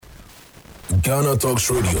Ghana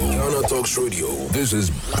Talks Radio. Ghana Talks Radio. This is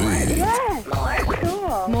big. Yes. More.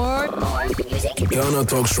 Cool. More music. Ghana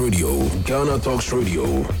Talks Radio. Ghana Talks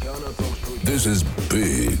Radio. This is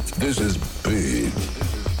big. This is big.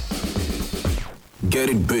 Get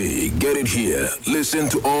it big, get it here. Listen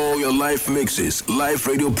to all your live mixes, live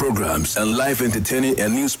radio programs, and live entertaining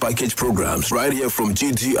and news package programs right here from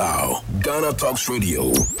GTR, Ghana Talks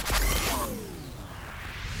Radio.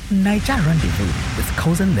 Niger Rendezvous with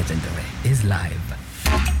Cousin Legendary is live.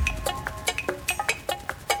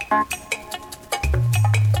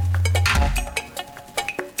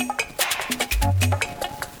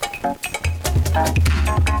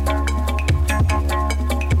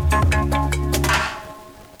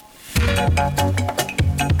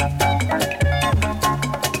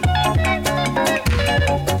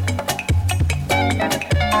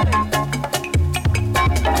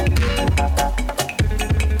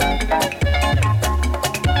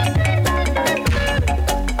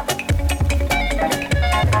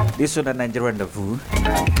 This is the Nigerian Rendezvous,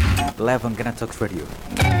 live on Ghana Talks Radio.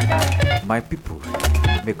 My people,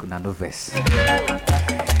 make una no vex.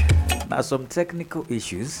 Now some technical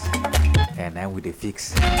issues, and then we dey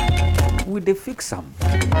fix. We dey fix some.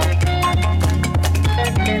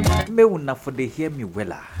 May una for dey hear me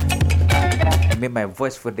wella. May my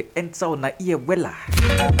voice for the enter una ear wella.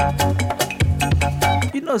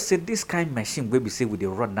 You know, say this kind machine where we say we dey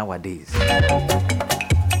run nowadays.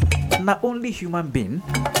 Not only human being,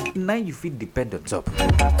 now you feel depend on top.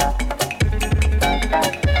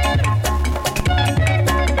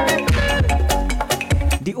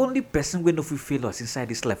 The only person we know we fail us inside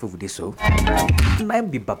this life over this so now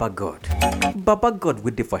be Baba God. Baba God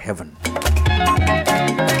with it for heaven.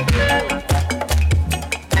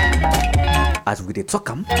 As we dey talk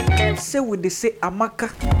say we dey say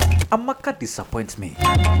Amaka disappoints me.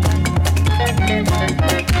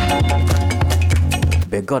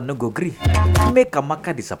 But God no go gree. Make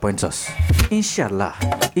Amaka disappoint us. Inshallah.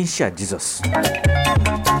 Inshallah Jesus.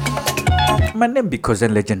 My name be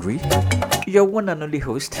Cousin Legendary. Your one and only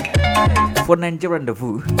host for Nigerian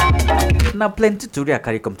Rendezvous. Now plenty to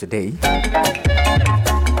carry come today.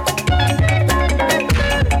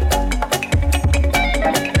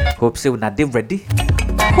 Hope say una dey ready.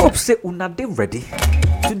 Hope say una dey ready.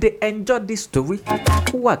 Today enjoy this story.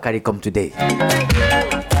 Who are carry come today?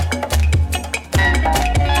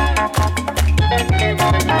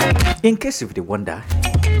 In case if they wonder,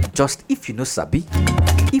 just if you know sabi,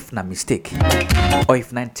 if na mistake, or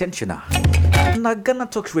if na intentional, na Ghana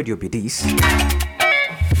Talks Radio be this.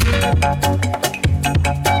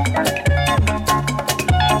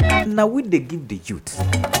 Now we they give the youth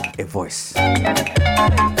a voice.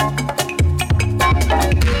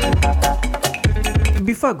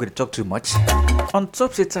 Before I go to talk too much, on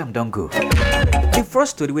top say time don't go. The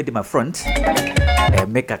first story with my front,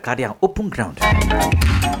 make a carry an open ground.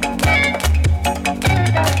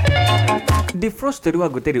 The first story I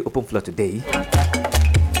go tell the open floor today.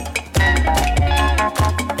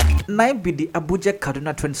 Now be the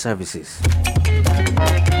Abuja-Kaduna train services.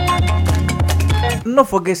 No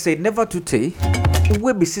forget say never to tell.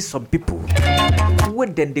 We be see some people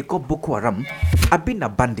when then they call Boko Haram have been a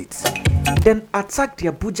bandits. Then attack the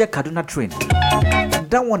Abuja-Kaduna train.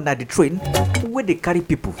 That one na the train where they carry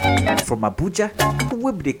people from Abuja,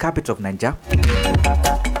 where be the capital of Nigeria.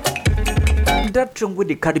 That train where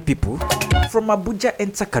they carry people from Abuja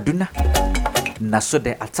enter Kaduna. Na so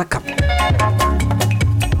they attack them.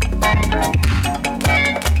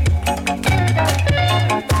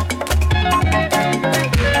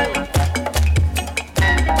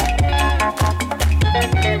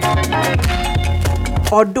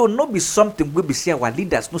 Although no be something we be see our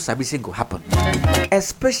leaders no sabi say go happen,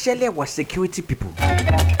 especially our security people.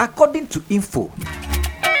 According to info,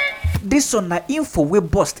 this one na info we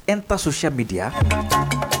bust enter social media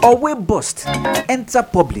or we bust enter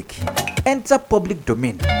public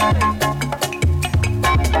domain.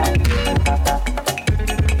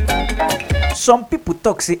 Some people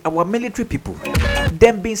talk say our military people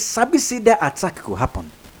them been sabi say their attack go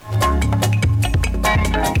happen.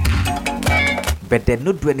 But they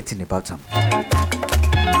don't do anything about them.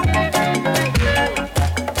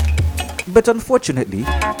 But unfortunately,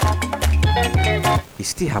 it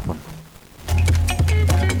still happened.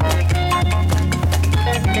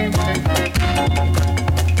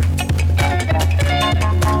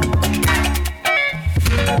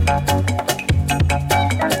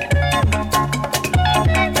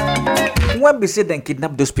 When we say they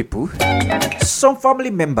kidnap those people, some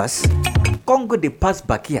family members can't go they pass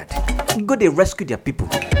backyard. Go they rescue their people.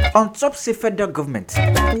 On top say federal government,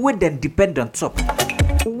 we then depend on top.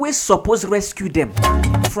 we suppose rescue them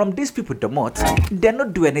from these people the mouth. They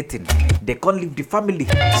not do anything. They can't leave the family.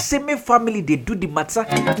 Same family they do the matter,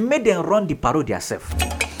 make them run the parole themselves.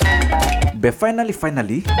 But finally,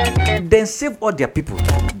 then save all their people.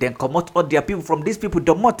 Then come out all their people from these people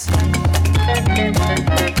the mouth.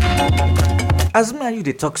 As me and you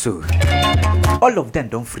they talk so, all of them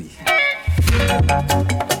don't free.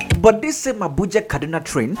 But this same Abuja-Kaduna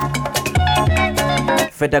train,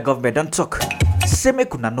 federal government don't talk. Say me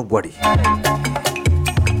kuna nobody.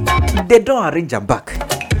 They don't arrange them back.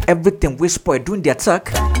 Everything we spoil during the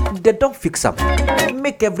attack, they don't fix them.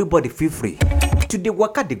 Make everybody feel free. To the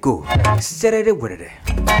waka they go. Serere werere.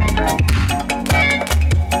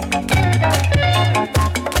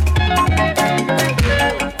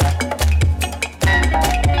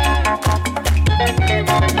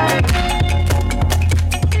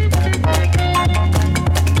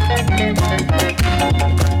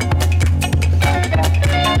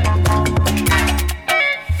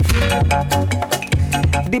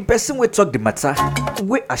 The person we talk the matter,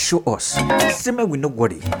 we assure us, say me we no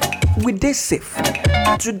worry, we dey safe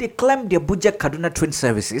to dey climb the Abuja-Kaduna train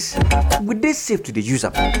services, we dey safe to the user.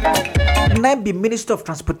 Now be Minister of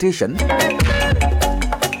Transportation,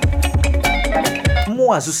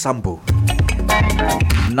 Muazu Sambo.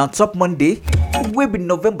 Now top Monday, we be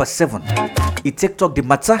November 7. He take talk the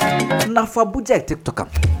matter, now for Abuja he take talk am.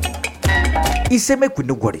 He say make we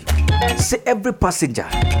no worry. Say every passenger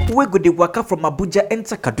we go dey waka from Abuja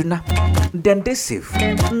enter Kaduna, then they safe,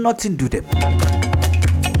 nothing do them.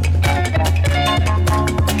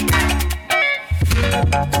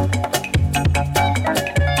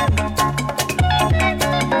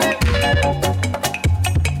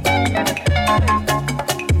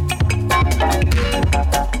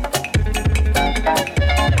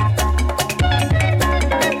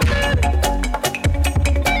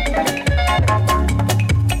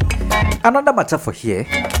 Another matter for here.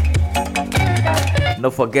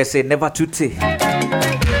 No forget say never too late.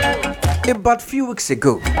 About few weeks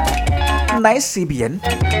ago, nice CBN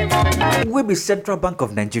will be Central Bank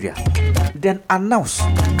of Nigeria. Then announce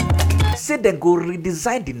say they go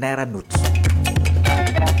redesign the Naira note.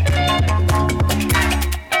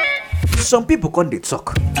 Some people come they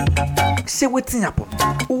talk. Say wetin happen.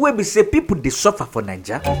 We be say people they suffer for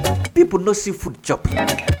Nigeria. People no see food chop.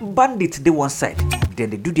 Bandits they one side. Then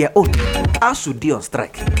they do their own. ASU they on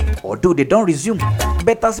strike. Although they don't resume.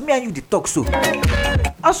 But as me and you they talk so.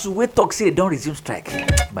 ASU we talk say they don't resume strike.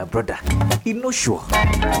 My brother, he no sure.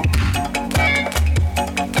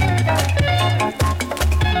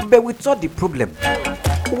 But we thought the problem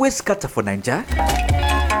we scatter for Nigeria.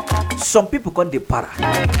 Some people come the para.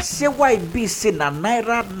 Say why it be say na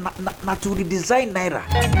Naira na to redesign Naira.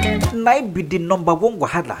 Naira be the number one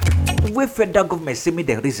wahala. We federal government say me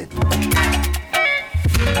the reason.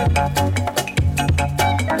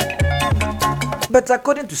 But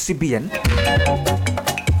according to CBN,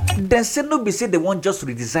 then say no be say they won't just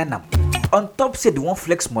redesign them. On top say they won't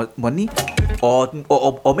flex money, or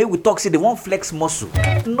maybe we talk say they won't flex muscle.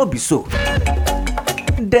 No be so.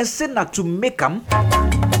 Then say na to make them.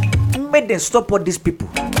 Make them stop all these people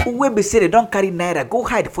who will be say they don't carry Naira, go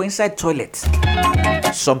hide for inside toilet.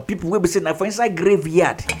 Some people will be saying that for inside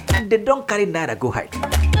graveyard, they don't carry Naira, go hide.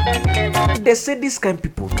 They say this kind of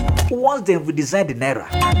people, once they redesign the Naira,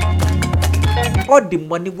 all the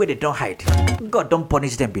money where they don't hide, God don't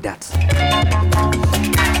punish them with that.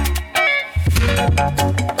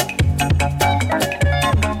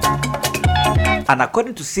 And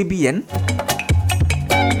according to CBN,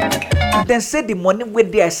 they say the money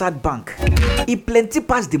with the inside bank, it plenty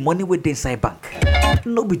past the money with the inside bank.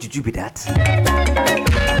 No be juju be that.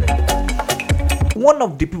 One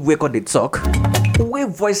of the people wake on the talk, we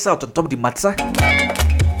voice out on top of the matter.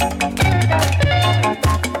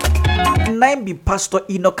 Nine be Pastor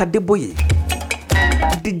Adeboye,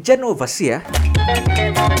 the general overseer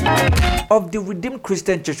of the Redeemed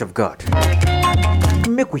Christian Church of God.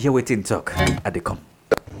 Make we hear waiting talk at the come.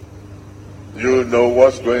 You know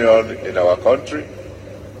what's going on in our country?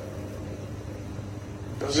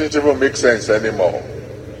 Doesn't even make sense anymore.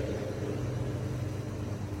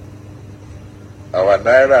 Our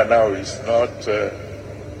Naira now is not,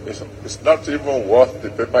 it's not even worth the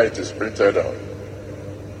paper it is printed on.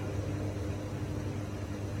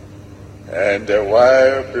 And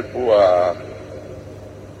while people are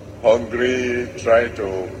hungry, trying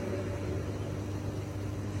to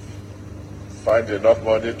find enough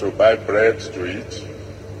money to buy bread to eat,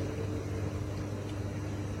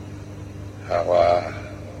 our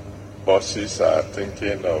bosses are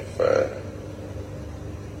thinking of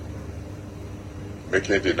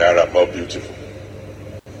making the Naira more beautiful.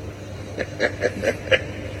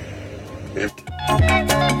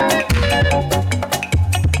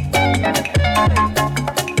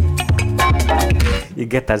 You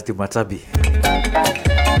get as the matter be.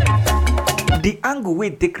 The angle we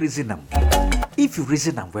take reason them. If you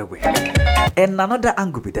reason them well, and another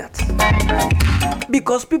angle be that.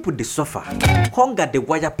 Because people they suffer, hunger they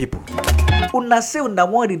wire people. Una say una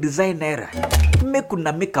want redesign era, make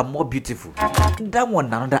una make a more beautiful. That one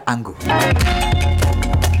another angle.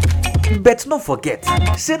 But no forget,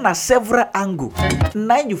 say na several angle.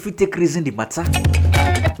 Now you fit take reason the matter.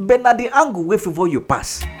 But na the angle way favor you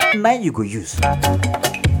pass. Now you go use.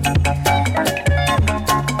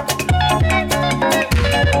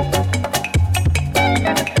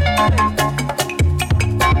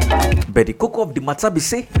 But the cocoa of the matter be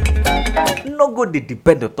say, no go they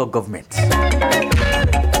depend on top government.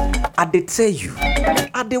 I they tell you,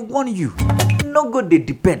 I they warn you, no go they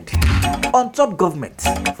depend on top government.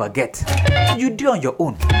 Forget, you do on your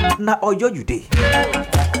own. Now or you day.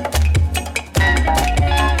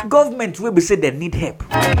 Government will be say they need help.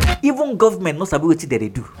 Even government no sabi what they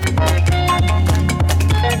do.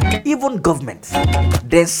 Even government,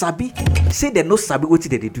 then sabi say they no sabi what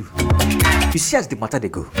they do. You see as the matter they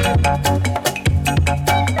go.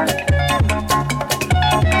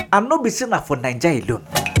 I'm not be saying that for Nigeria alone.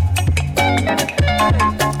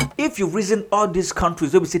 If you reason all these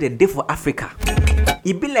countries, we say they for Africa.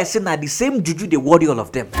 It be like saying that the same juju they worry all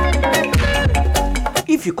of them.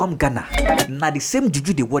 If you come Ghana, na the same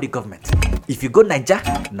juju they worry government. If you go Niger,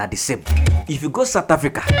 na the same. If you go South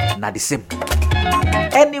Africa, na the same.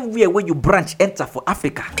 Anywhere where you branch enter for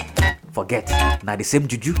Africa, forget, na the same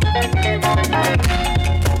juju.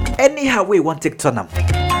 Anyhow way you want take turn them,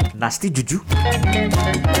 na still juju.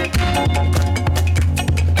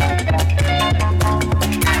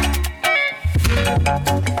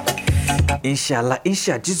 Inshallah,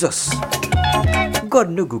 Jesus. God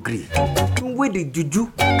no go gree. Where the juju,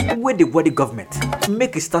 where the body government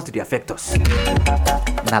make it start to affect us.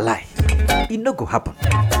 Na lie, it no go happen.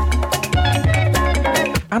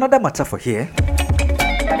 Another matter for here.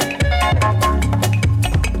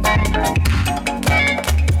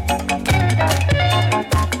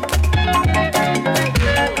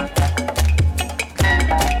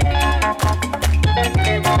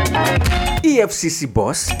 EFCC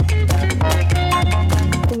boss,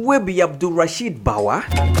 we be Abdul Rashid Bawa,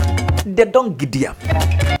 they don't get them.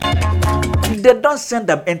 They don't send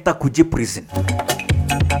them enter Kuje prison.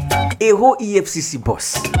 A whole EFCC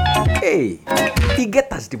boss. Hey, he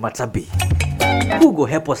get us the matter be. Who go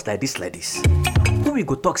help us like this? Who we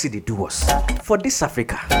go talk see they do us for this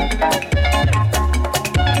Africa?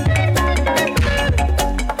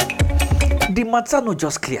 The matter no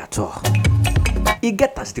just clear at all. He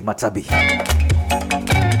get us the matter be.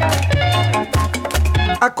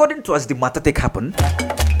 According to us, the matter take happen.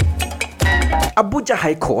 Abuja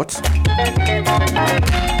High Court,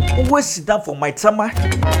 we sit down for my tama,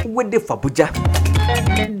 we dey for Abuja.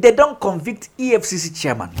 They don't convict EFCC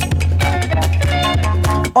chairman.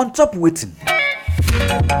 On top waiting,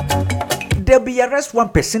 they'll be arrest one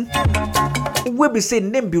person. We be say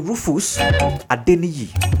name be Rufus Adeniyi.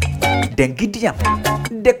 Then Gideon,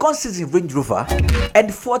 the consists in Range Rover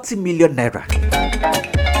and 40 million naira.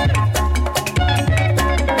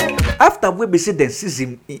 After we be say they seize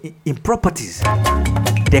him in properties,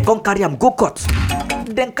 they can carry him go court.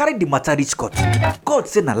 Then carry the matter reach court. Court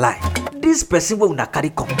say na lie. This person will not carry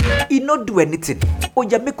come. He not do anything.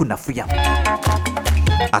 Oya make una free him.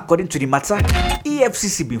 According to the matter,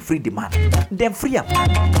 EFCC been free the man. Then free him.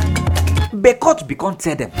 But court become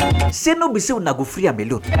tell them. Say no be say una go free him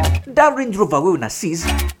alone. That Range Rover we una seize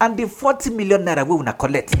and the 40 million naira we una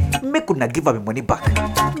collect. Make una give him money back.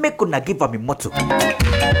 Make una give him motor.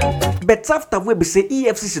 But after we be say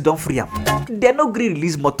EFCC don't free him, they no gree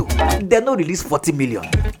release motor. They no release 40 million.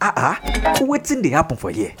 Waiting they happen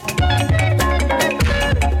for here.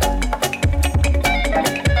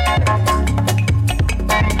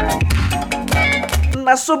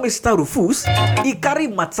 Na so Mr. Rufus, he carry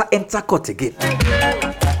matter enter court again.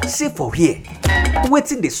 Say for here,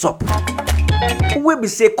 waiting the sup. We be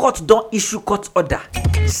say court don't issue court order.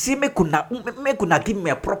 See make una give me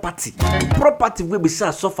a property. Property we be say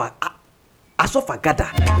a suffer gather.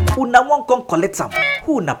 Una won't come collect some.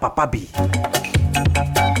 Who na papa be?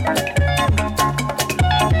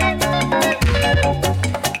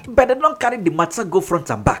 But they don't carry the matter go front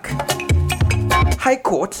and back. High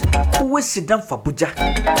Court, we sit down for Abuja.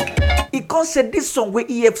 He can't say this song where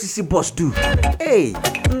EFCC boss do. Hey,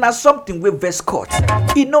 now something with West Court.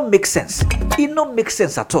 It no make sense. It no make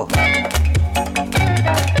sense at all.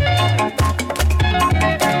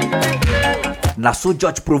 Now so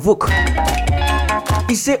judge provoke.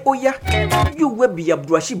 He say, oh yeah, you will be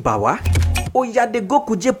Abdul Rashid Bawa. Oh yeah, they go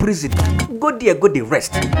Kuje prison. Go there, go the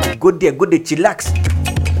rest. Go there, go the chillax.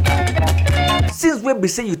 Since when we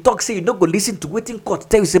say you talk, say you don't go listen to waiting court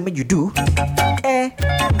tell you say make you do.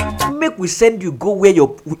 Make we send you go where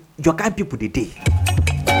your kind people they dey.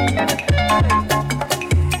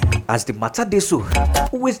 As the matter dey so,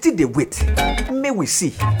 we still dey wait. May we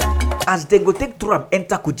see as they go take through am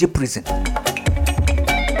enter Kuje prison.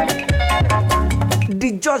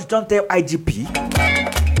 The judge don't tell IGP.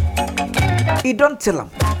 He don't tell him.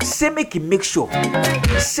 Say make him make sure.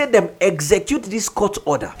 Say them execute this court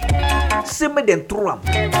order. Say make them throw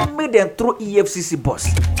him. Make them throw EFCC boss.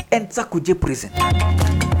 Enter Kuje prison.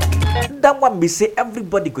 That one be say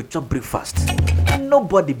everybody go chop breakfast.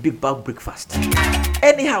 Nobody big about breakfast.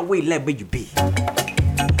 Anyhow way like where you be.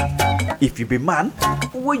 If you be man,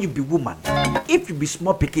 where you be woman. If you be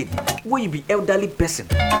small pikin, where you be elderly person.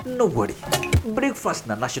 No worry. Breakfast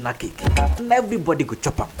na national cake. Na everybody go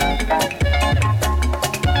chop am.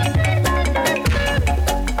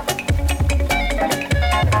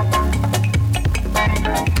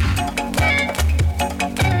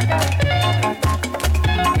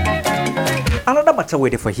 Another matter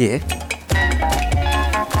waiting for here.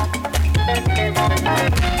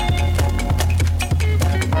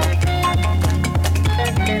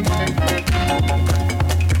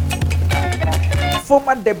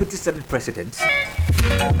 Former Deputy Senate President,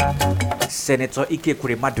 Senator Ike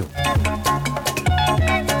Kuremadu,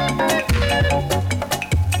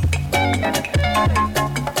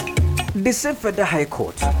 the same Federal High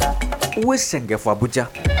Court, we send for Abuja.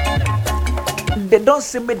 They don't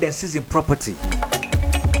say make them seize property.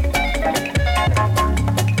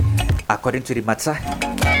 According to the matter,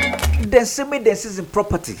 they say make them seize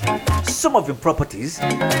property. Some of the properties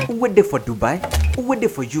were there for Dubai, were there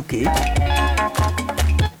for UK,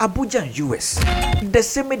 Abuja and US. They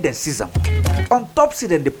say make them seize them. On top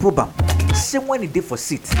seat and the program, same when he did for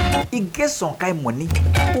seat, he gets some kind of money,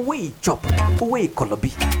 where he chop, where he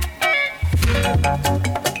colobi.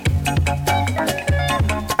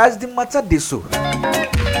 As the matter dey so,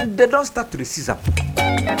 they don't start to receive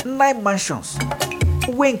them. 9 mansions,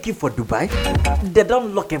 when keep for Dubai, they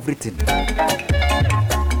don't lock everything.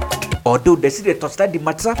 Although they see they touch that the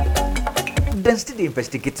matter, then still they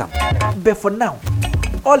investigate them. But for now,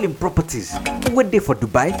 all in properties, where they for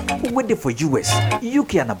Dubai, where they for US,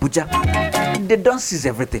 UK and Abuja, they don't seize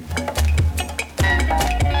everything.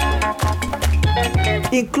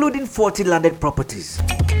 Including 40 landed properties.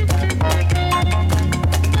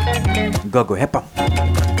 God go help him.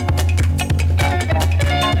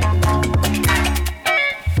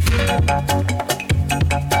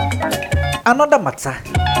 Another matter.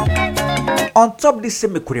 On top this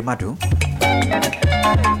same Kuremadu,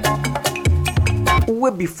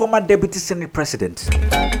 will be former Deputy Senate President.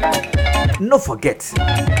 No forget,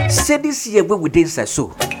 say this year where we did inside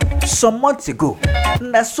so. Some months ago,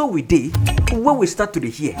 na so we did when we start to the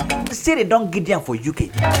hear. Say they don't get them for UK.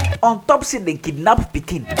 On top say they kidnap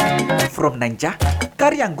Pekin from Nigeria,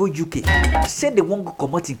 carry and go UK. Say they won't go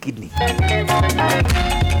come out in kidney.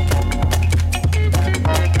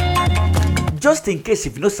 Just in case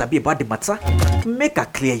if you know sabi about the matter, make I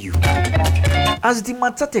clear you. As the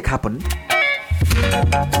matter take happen,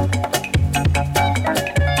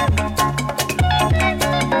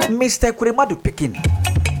 Mr. Kuremadu Pekin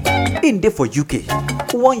in there for UK,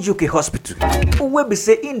 one UK hospital, where we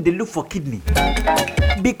say in they look for kidney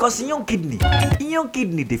because young kidney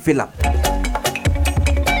they fail am.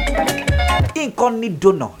 In con need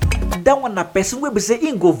donor. That one a person where we say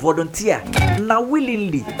in go volunteer now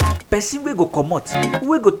willingly. Person we go come out,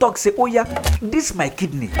 we go talk say oh yeah, this my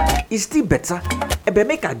kidney is still better. Ebe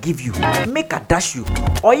make I give you, make I dash you,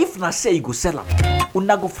 or if na say you go sell am,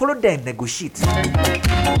 una go follow them negotiate.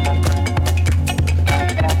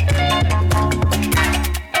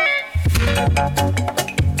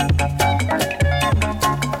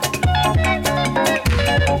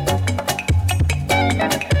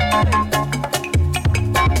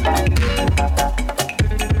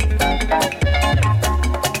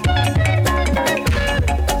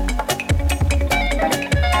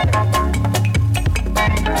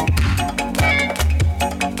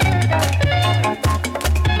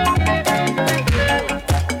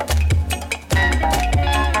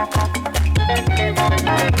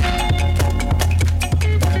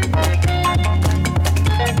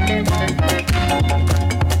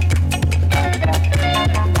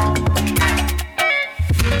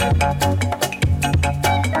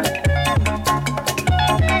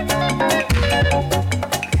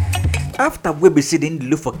 After we be sitting the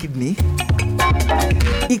look for kidney,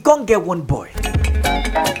 he can't get one boy.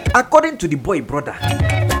 According to the boy brother,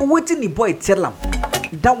 waiting the boy tell him,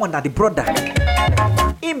 that one na the brother.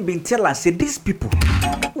 Him been tell us say these people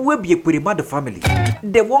wey be Ekperima the family,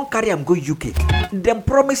 they won't carry am go UK. Them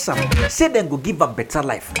promise am say them go give am better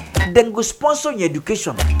life. Then go sponsor your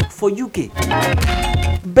education for UK.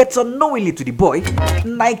 But unknowingly to the boy,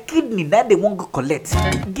 na kidney that they won't go collect,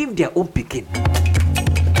 give their own pikin.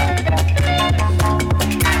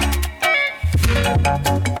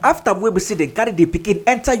 After we see them carry the pikin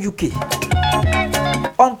enter UK.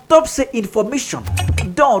 On top say information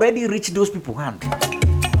don't already reach those people hand.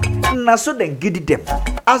 Na so then giddy them.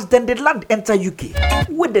 As then the land enter UK,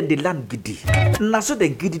 where then the land giddy. Na so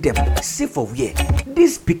then giddy them. Say for where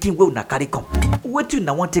this pikin will na carry come. What you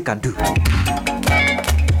na want take and do.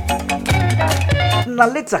 Na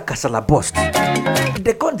later kasala bust.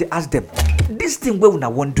 They come they ask them, this thing will na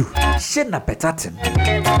want do. She na better thing.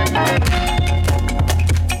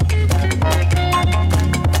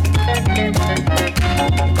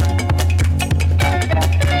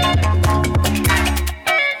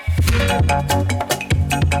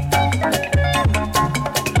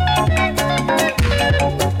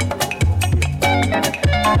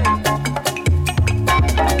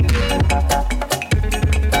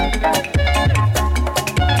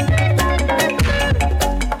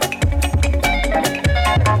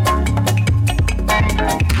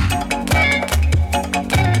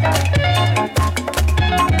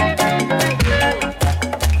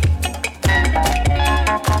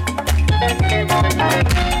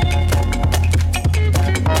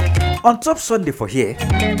 On top Sunday for here,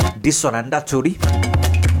 this one and that story.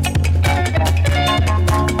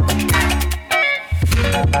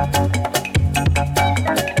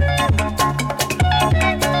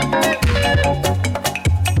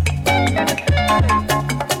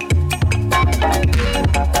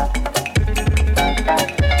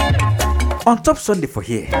 On top Sunday for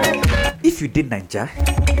here, if you did Nigeria,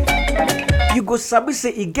 you go sabi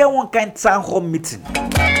say you get one kind town hall meeting.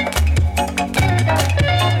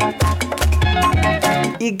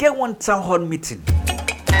 He get one town hall meeting.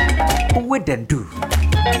 What then do?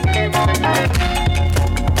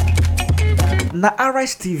 Na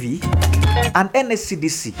Arise TV and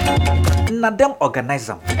NSCDC, na them organize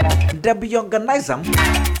them. They be organize them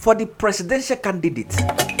for the presidential candidate.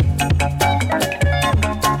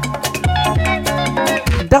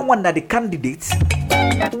 That one na the candidate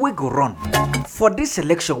we go run for this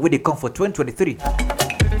election where they come for 2023.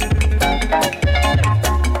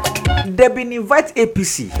 They been invite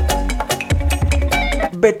APC,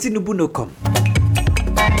 but Tinubu no come.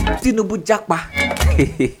 Tinubu Jakpa,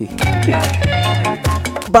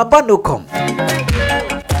 Baba no come.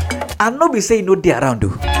 And no be say he no dey around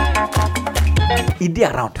though. He dey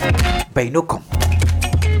around, but he no come.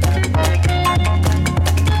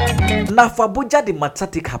 Now for Abuja the matter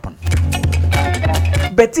take happen,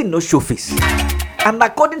 but he no show face. And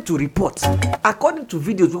according to reports, according to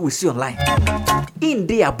videos we see online, in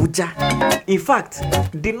the Abuja, in fact,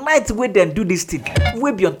 the night where they do this thing,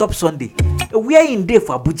 we be on top Sunday. We are in there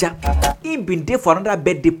for Abuja. He been there for another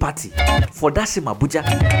birthday party for that same Abuja.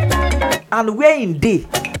 And we are in there.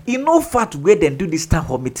 In no fact where they do this town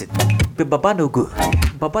hall meeting. But Baba no go.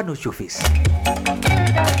 Baba no show face.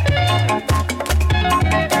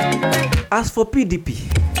 As for PDP,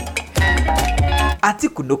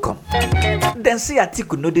 Atiku no come. Then say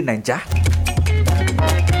Atiku no the Naija.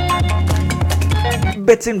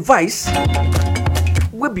 But in Vice,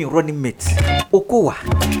 we been running mate. Okowa,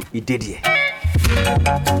 he did here.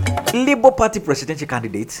 Labour Party presidential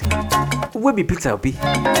candidate, we be Peter Obi,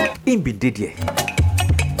 he been did here.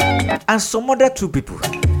 And some other two people.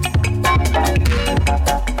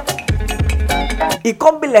 It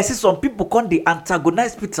can't be like some people can't they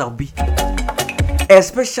antagonize Peter Obi,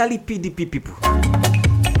 especially PDP people.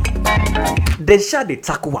 Then shall they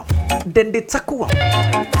tackle him. Then they tackle him.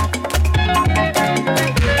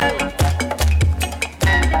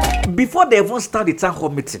 Before they even start the town hall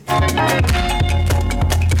meeting,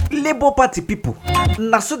 Labour Party people,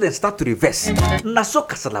 na so then start to reverse. Na so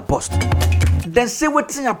kasala bust. Then say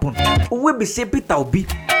wetin happen. We be say Peter Obi.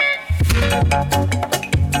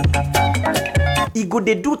 He go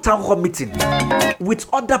they do town hall meeting with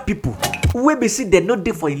other people. We be see they no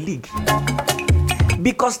dey for a league.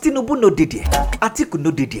 Because Tinubu no did it, Atiku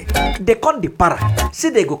no did it. They can't the para. Say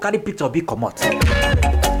they go carry Peter Obi come out.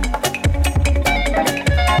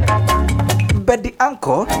 But the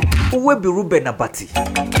anchor will be Ruben Abati.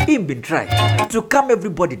 He been try to calm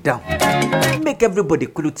everybody down, make everybody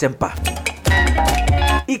cool temper.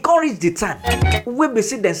 He can't reach the time. We be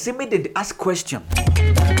see them say me they ask question.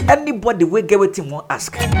 Anybody we get what him want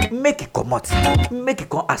ask. Make it come out. Make it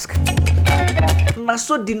come ask. Na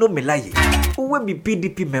so Dino Melaye, we be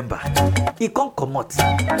PDP member. He can't come out.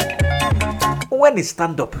 When he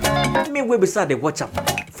stand up, me we beside the watch him.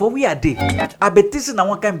 For we are there. I be thinking na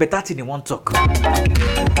one kind better thing he want talk.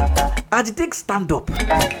 I take stand up.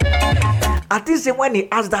 I think say when he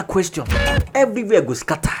ask that question, everywhere go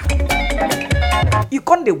scatter. You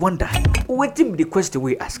can't dey wonder. Waiting the question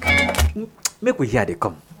we ask. Make we hear they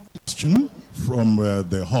come. Question from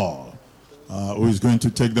the hall. Who is going to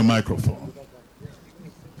take the microphone?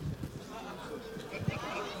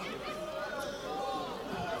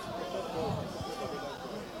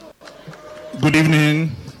 Good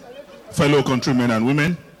evening, fellow countrymen and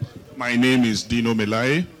women. My name is Dino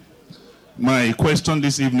Melaye. My question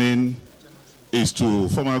this evening is to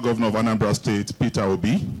former governor of Anambra State, Peter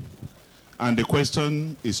Obi. And the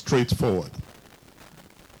question is straightforward.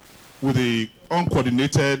 With the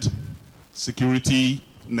uncoordinated security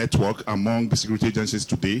network among the security agencies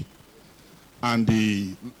today, and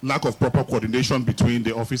the lack of proper coordination between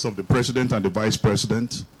the office of the president and the vice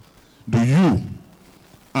president, do you,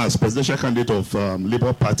 as presidential candidate of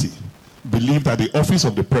Labour Party, believe that the office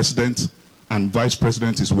of the president and vice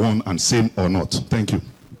president is one and same or not? Thank you.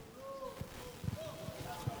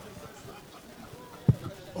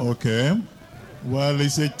 Okay. Well,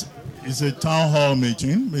 it's a town hall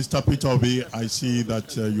meeting. Mr. Peter Obi, I see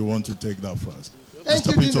that you want to take that first.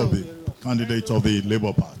 Mr. Peter Obi, candidate of the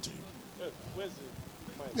Labour Party.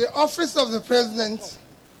 The office of the president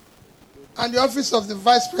and the office of the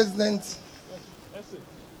vice president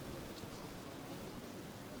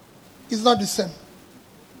is not the same.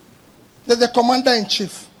 There's the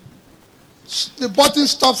commander-in-chief. The button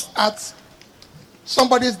stops at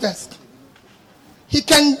somebody's desk. He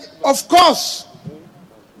can, of course,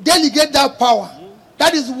 delegate that power.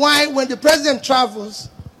 That is why when the president travels,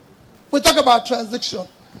 we talk about transition.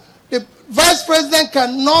 The vice president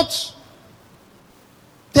cannot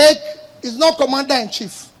is not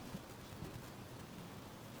commander-in-chief.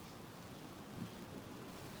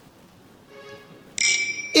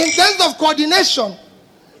 In terms of coordination,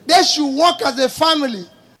 they should work as a family.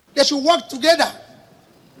 They should work together.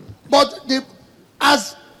 But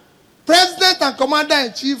as president and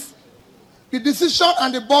commander-in-chief, the decision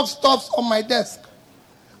and the buck stops on my desk.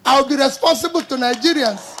 I will be responsible to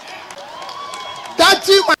Nigerians. That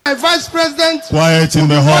team, my vice president... Quiet in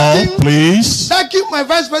the hall, please. That team, my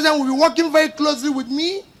vice president, will be working very closely with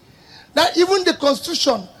me. That even the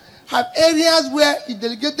constitution have areas where he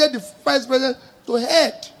delegated the vice president to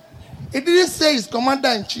head. It didn't say he's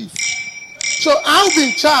commander-in-chief. So I'll be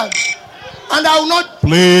in charge. And I will not...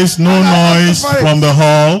 Please, no noise from the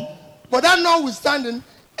hall. But that notwithstanding,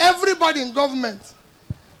 everybody in government,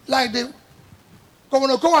 like the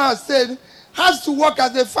Governor Kowa has said, has to work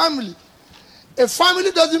as a family. A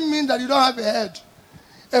family doesn't mean that you don't have a head.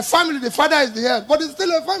 A family, the father is the head, but it's still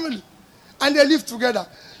a family. And they live together.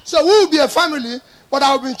 So we will be a family, but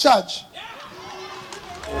I will be in charge.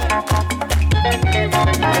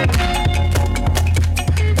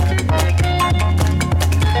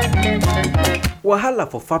 Wahala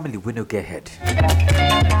for family when you get head.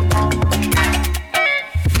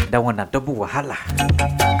 That one a double wahala.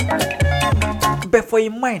 But for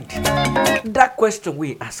your mind, that question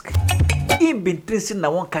we ask, he been thinking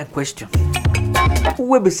that one kind of question.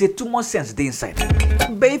 We be say too much sense the inside.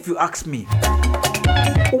 But if you ask me,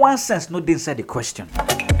 one sense not the inside the question.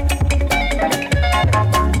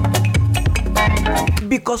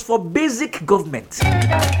 Because for basic government,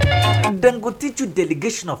 then go teach you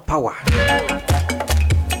delegation of power.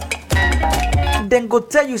 Then go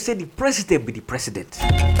tell you say the president be the president,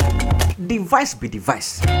 the vice be the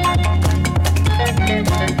vice.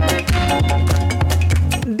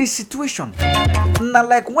 The situation now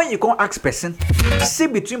like when you can ask person, say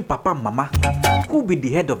between papa and mama, who be the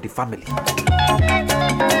head of the family?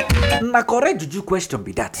 Na correct juju question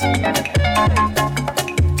be that.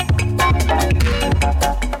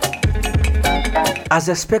 As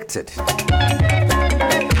expected,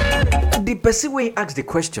 the person when he asks the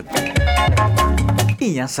question,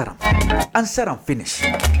 he answer him finish.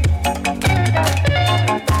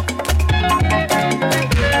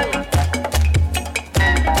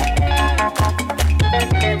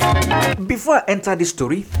 Before I enter this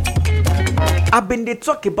story, I've been dey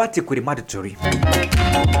talk about the Kurimadi story.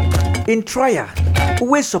 In trial,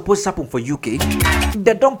 wey supposed happen for UK,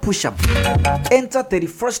 they don't push him. Enter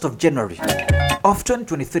 31st of January of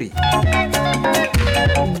 2023.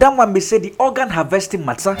 That one may say the organ harvesting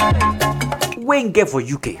matter when get for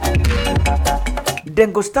UK.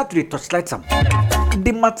 Then go start to torchlight some.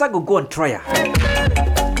 The matter go on trial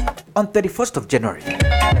on 31st of January.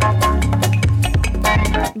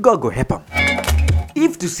 God go help him.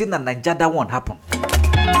 If to see that Nigeria that won't happen,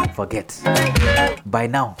 forget. By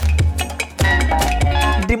now,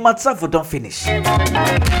 the matter for don't finish.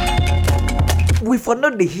 We for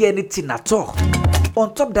not to hear anything at all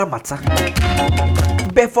on top that matter.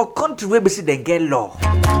 But for country where we see them get law,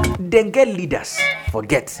 then get leaders,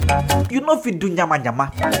 forget. You know if you do nyama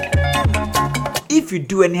nyama, if you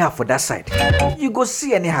do anyhow for that side, you go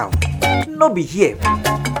see anyhow. No be here.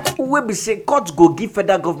 We be say court go give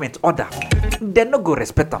federal government order, they no go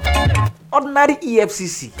respect them. Ordinary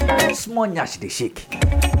EFCC, small nyash they shake.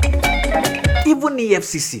 Even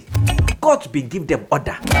EFCC, court been give them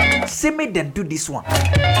order. Say make them do this one.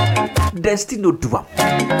 They still no do them.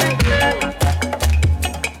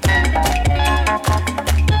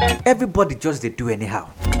 Everybody just they do anyhow.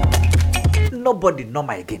 Nobody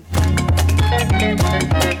normal again.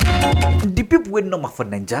 The people wait normal for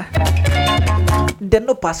Nigeria, they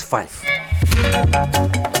no pass 5.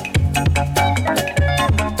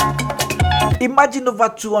 Imagine over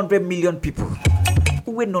 200 million people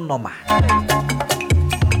we no normal.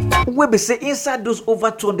 We be say inside those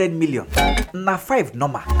over 200 million, na 5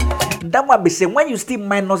 normal. That one be say when you still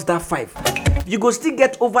minus that 5, you go still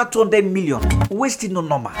get over 200 million. We still no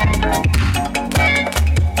normal.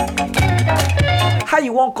 How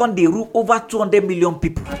you want con dey rule over 200 million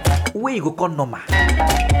people? Where you go con normal?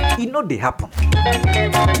 It know they happen.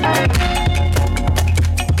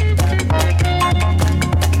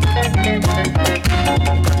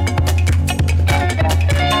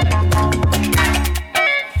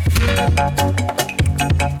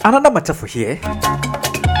 Another matter for here.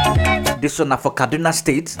 This one for Kaduna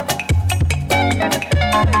State.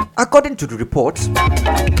 According to the report,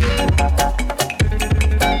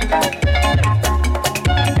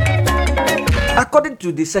 according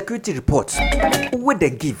to the security report, what they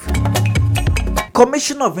give,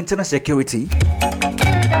 Commissioner of Internal Security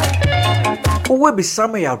will be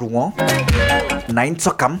Samuel Aruwan 9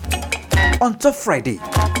 Tokam on top Friday.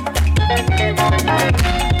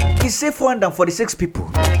 He say 446 people.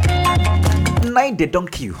 9 they don't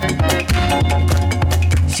kill.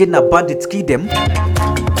 Shena bandits kill them.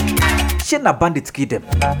 Shena bandits kill them.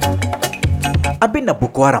 Abina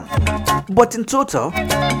Boko Haram. But in total,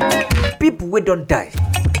 people we don't die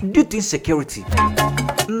due to insecurity.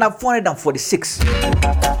 Now 446.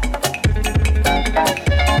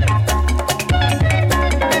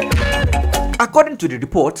 According to the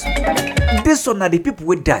report, this one are the people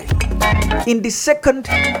we die in the second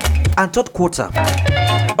and third quarter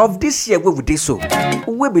of this year. We will do so.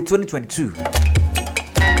 Will be 2022.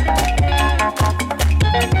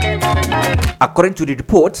 According to the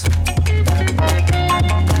report,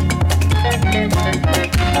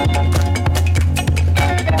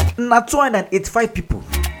 na 285 people,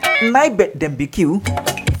 9 bet them be killed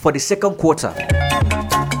for the second quarter,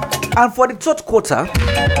 and for the third quarter,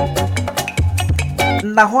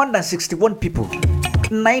 na 161 people,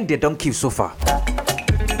 9 they don't kill so far.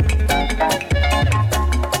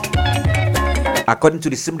 According to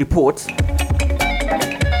the same report,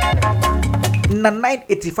 na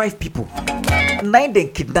 985 people, 9 they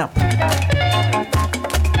kidnap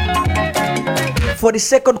for the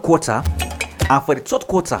second quarter, and for the third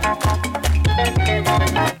quarter,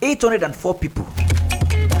 804 people,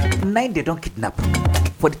 9 they don't kidnap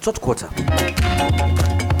for the third quarter.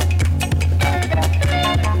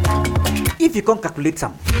 If you can calculate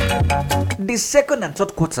them, the second and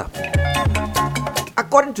third quarter,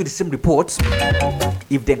 according to the same report,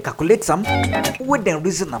 if they calculate them, with them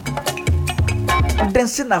reason them, then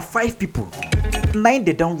see now 5 people, 9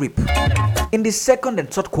 they don't rape in the second and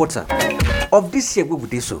third quarter of this year. We will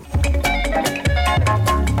do so.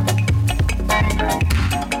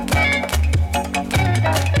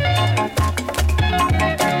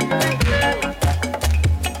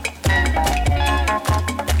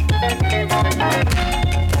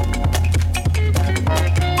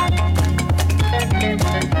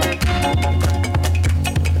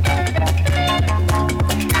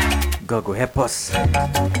 God go help us.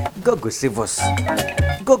 God go save us.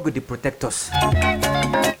 God go protect us.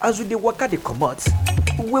 As we dey waka dey comot,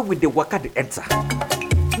 where we dey waka dey enter.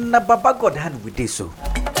 Na Baba God hand we dey so.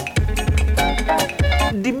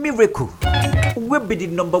 The miracle will be the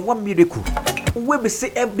number 1 miracle. We be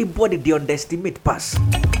say everybody dey underestimate pass.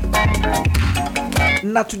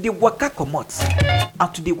 Na to dey waka comot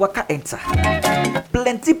and to dey waka enter.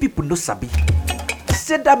 Plenty people no sabi.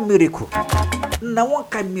 Say that miracle. Na one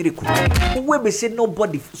kind miracle wey be say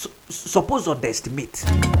nobody suppose underestimate.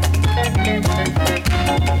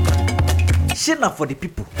 Shame for the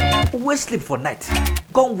people who sleep for night,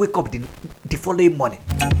 go wake up the following morning.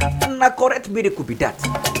 Na correct miracle be that.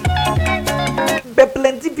 But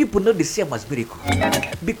plenty people know the same as miracle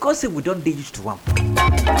because if we don't dey used to one.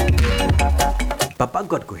 Papa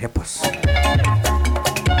God go help us.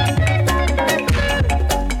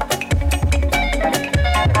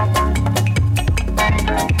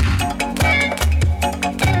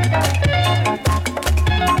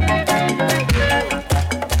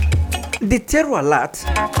 The terror alert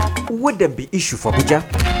would then be issue for Abuja.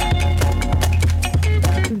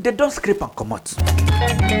 They don't scrape and come out.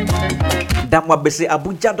 Damwa say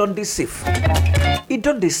Abuja don't dey safe. It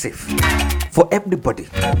don't dey safe for everybody,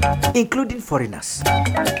 including foreigners.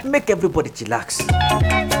 Make everybody chillax.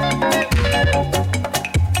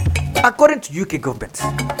 According to UK government,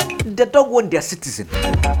 they don't want their citizens.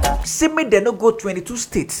 Say me they no go 22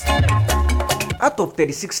 states out of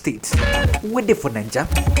 36 states. Wait there for Nigeria.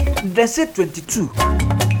 They say 22.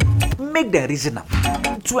 Make them reason up.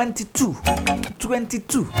 22.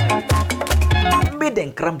 Make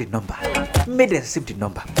them cram the number. Make them save the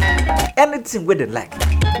number. Anything where they like.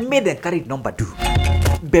 Make them carry the number do.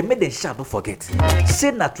 But make them shall not forget.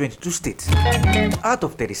 Say na 22 states out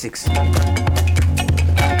of 36.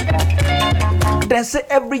 Then say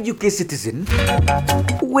every UK citizen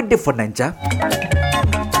wait there for Nigeria.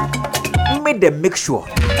 Make them make sure.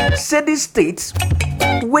 Say these states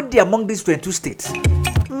wait there among these 22 states.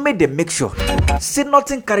 Make them make sure. Say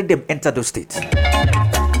nothing carry them enter those states.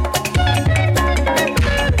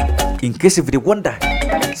 In case if they wonder,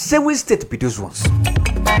 say which state be those ones.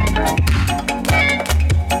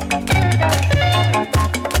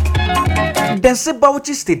 Then say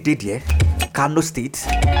Bauchi state did here, Kano state,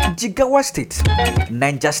 Jigawa state,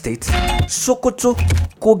 Niger state, Sokoto,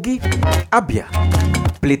 Kogi, Abia,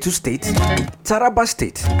 Plateau state, Taraba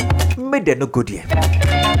state. Made them no good here.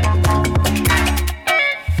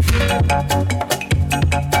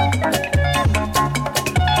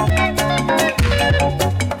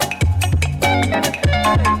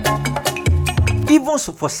 Even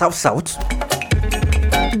so for South,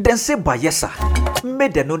 then say Bayelsa,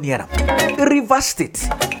 made them no near them. River state,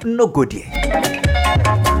 no good here.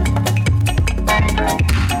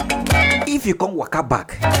 If you come waka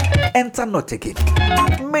back, enter not again.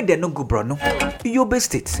 Made them no go Brno, Yobe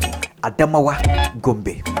state, Adamawa,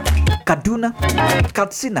 Gombe, Kaduna,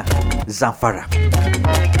 Katsina, Zamfara.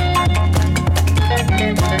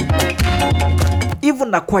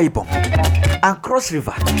 Even Akwa Ibom and Cross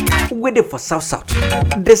River, waiting for South.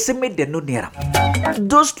 They say made them no near them.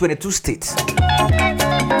 Those 22 states.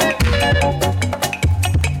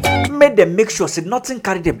 Made them make sure say nothing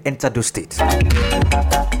carry them enter those states.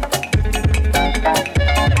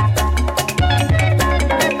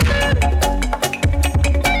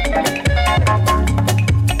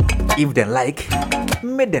 If they like,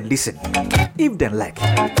 make them listen. If they like,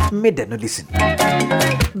 make them not listen.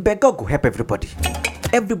 But God go help everybody.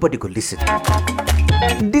 Everybody go listen.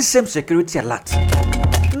 This same security alert,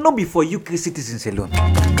 not be for UK citizens alone.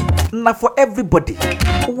 Now for everybody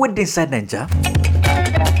who is inside Nigeria.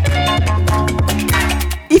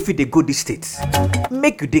 If you dey go these states,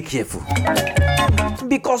 make you dey careful.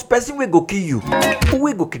 Because person will go kill you,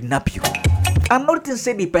 will go kidnap you. And nothing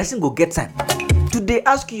say the person go get time to dey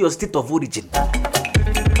ask you your state of origin.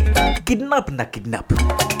 Kidnap na kidnap.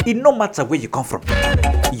 It no matter where you come from.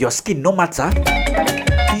 Your skin no matter.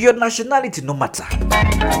 Your nationality no matter.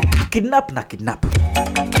 Kidnap na kidnap.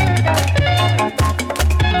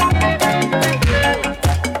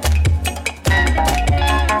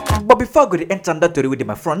 But before I go to enter that story with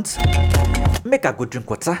my friends, make a good drink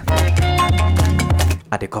water.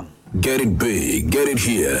 And they come. Get it big, get it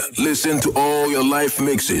here. Listen to all your live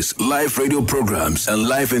mixes, live radio programs, and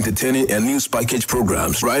live entertaining and news package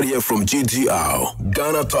programs right here from GTR,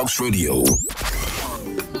 Ghana Talks Radio.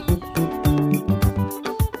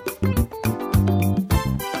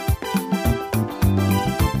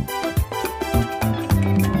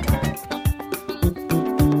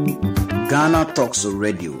 Ghana Talks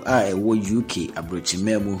Radio, I wo UK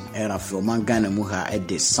abrochimemu era from Ghana mu ha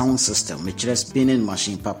the sound system which is spinning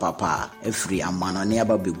machine papa every amana ne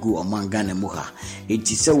aba begu o Ghana mu ha it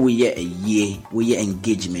is say we a year we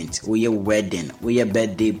engagement we wedding we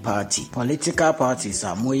birthday party political parties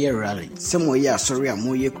are moye rally some moye sorry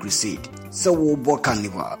moye crusade So we'll book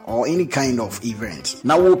carnival or any kind of event.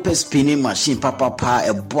 Now we'll pay spinning machine papa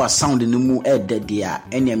a boy sound in the moon at the dia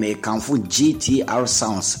any American food GTR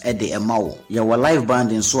sounds at the amount. Your live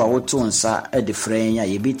band in so I would tone sa at the frame ya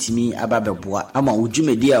beat me abababua. Ama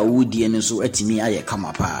ujumedia woody and so at me I come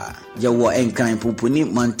up. Yawa enkan pupuni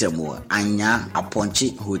mantemo anya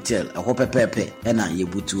aponchi hotel a hope pepe ena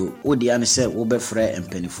yebutu odi an se wo be frɛ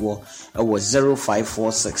mpanifo ɛwɔ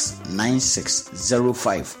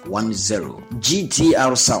 0546960510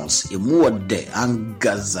 GTR sounds emu ode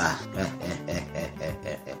angaza.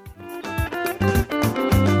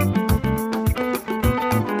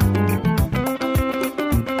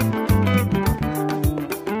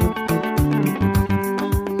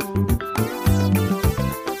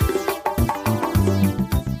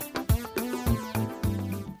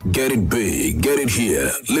 Get it big, get it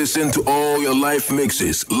here. Listen to all your live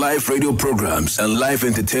mixes, live radio programs, and live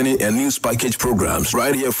entertaining and news package programs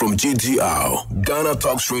right here from GTR, Ghana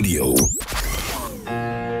Talks Radio.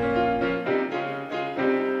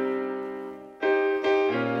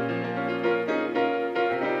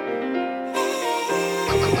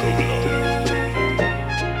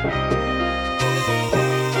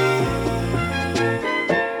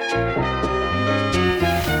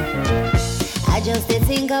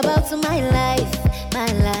 About my life,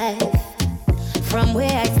 from where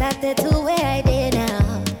I started to where I did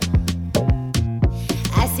now.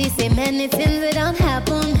 I see so many things that don't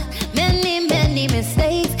happen, many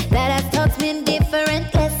mistakes that have taught me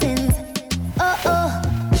different lessons. Oh,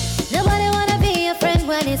 nobody wanna be your friend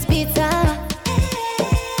when it's bitter.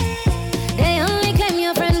 They only claim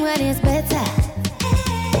your friend when it's better.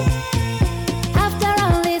 After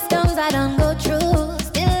all these storms I don't go through,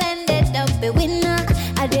 still ended up a winner.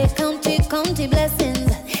 I did county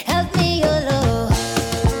blessings. Help me, YOLO.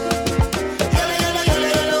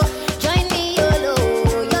 Join me, YOLO.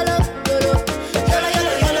 YOLO.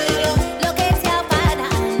 Locate your partner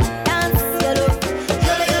and dance, YOLO.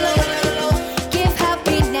 Give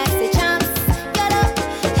happiness a chance, YOLO.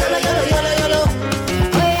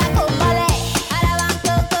 Oya komale, araban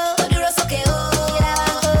koko, duro soke o.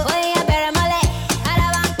 Oya bere male,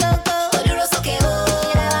 araban koko, duro soke o.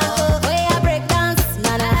 Oya break dance,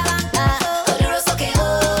 nana.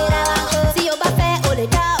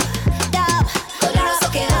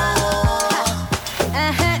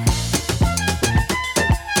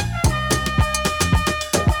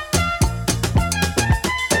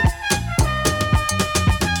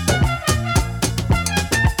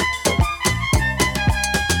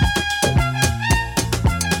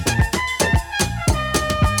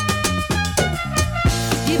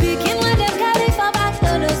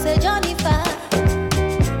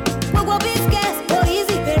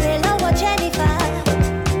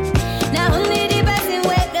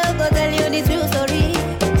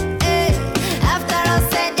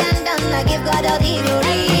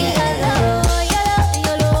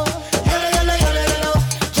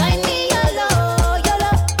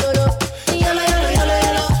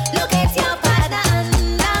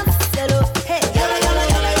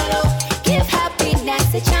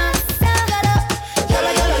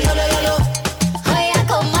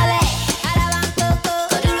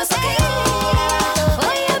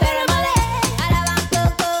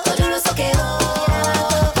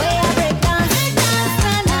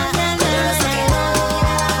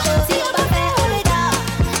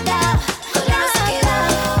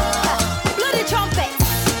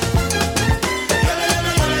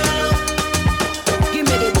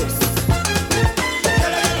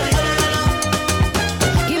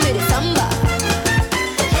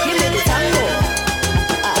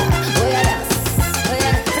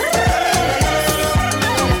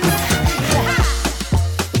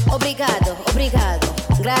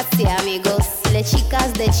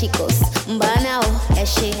 Chicos, Banao,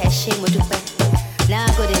 Eshe, Mutupe,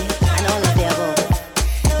 Nagode, and all of the above.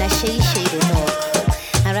 Now, Shay, the dog.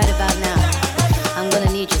 And right about now, I'm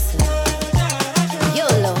gonna need you soon.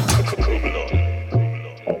 YOLO.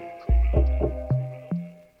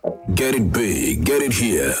 Get it big, get it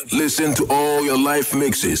here. Listen to all your live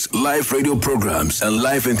mixes, live radio programs, and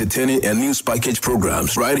live entertaining and news package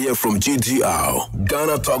programs right here from GTR,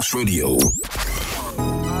 Ghana Talks Radio.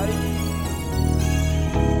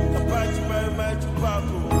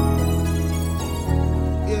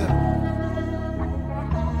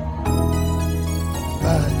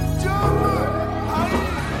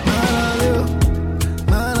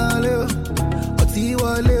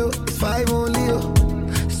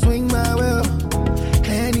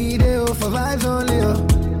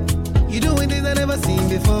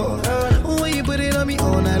 Before when you put it on me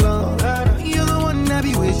all night long, you're the one I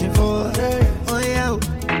be wishing for. Oh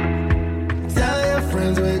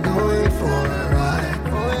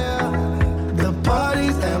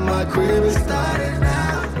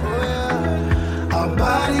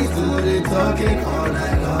talking all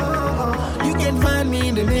night long. You can find me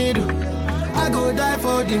in the middle. I go die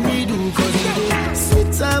for the middle, cause you sweet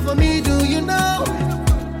time for me, do you know?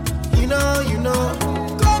 You know.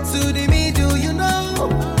 Go to the middle, you know.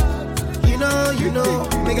 You know.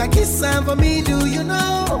 Make a kiss time for me, do you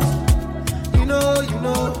know? You know.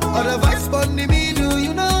 All the vibes on the middle,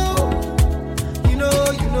 you know. You know.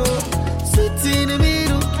 Sweet in the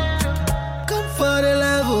middle. Come for the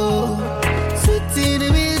level. Sweet in the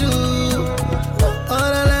middle. On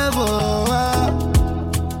the level.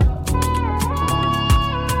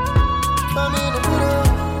 I'm in the middle.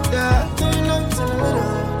 Yeah.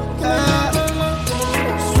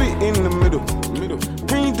 Sweet in the middle.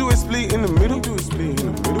 Can you do a split in the middle?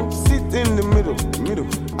 Sit in the middle.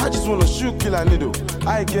 I just wanna shoot, kill a needle.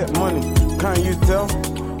 I get money, can you tell?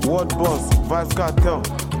 What boss, Vice Cartel.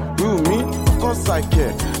 You, me, of course I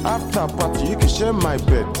care. After party, you can share my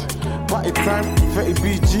bed. Party time, 30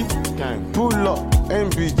 BG. Pull up,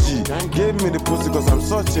 MBG. Gave me the pussy cause I'm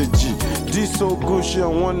such a G. This so good, she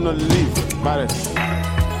don't wanna leave. Paris.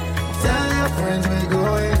 Tell your friends we're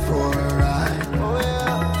going for a ride. Oh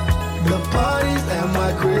yeah. The parties at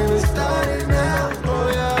my crib is starting now. Oh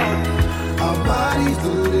yeah. Our bodies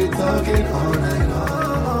do the talking all night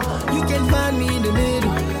long. You can find me in the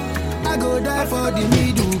middle. I go die for the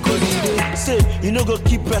middle, cause say, you know go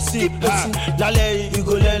keep pressing. Lale, you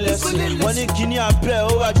go learn lesson. When you kini apple,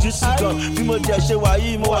 oh, I juicy gun. You mo dash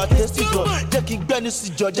why mo a tasty gun. Jacking Bennis,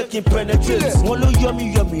 jacking penetrate. One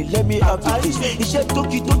yummy, let me have the piece. He said,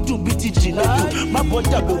 Toki, don't do BTG. My body,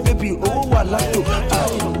 baby, oh, I like to.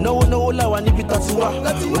 No, la one if it's a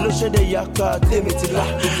Olo shade yaka, Demitilla.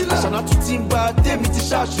 I shall not to timber,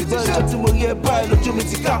 Demitisha. She does to Moria by the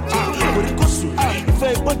Jumitica. But it goes to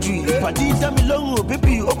fair body. Paddy, damn long,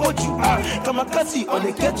 baby, oh, what you are. Kamakasi on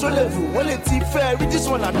the ketchup level. Well, it's fair, this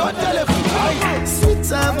one, I'm not level. Sweet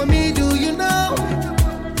time for me, do you know?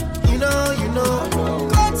 You know.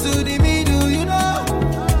 Go to the middle, you know.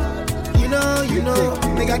 You know.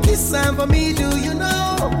 Make a kiss time for me, do you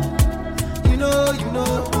know? You know.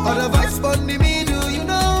 All the vibes on the middle, you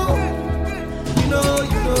know. You know.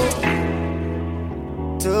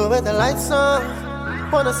 Do with the lights on.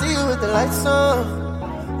 Wanna see you with the lights on.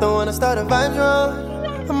 Don't wanna start a vibe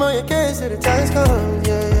drum. I'm on your case till the times come,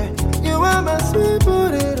 yeah. You are my sweet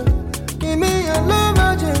potato. Give me your love,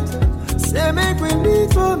 my gentle. Say make we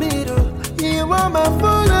meet for me, though. You want my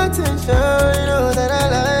full attention. You know that I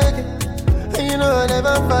like it. And you know I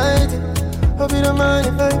never fight it. Hope you don't mind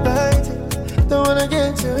if I bite it. Don't wanna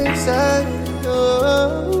get too excited.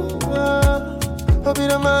 Oh. Hope you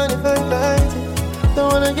don't mind if I bite it. Don't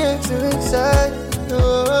wanna get too excited.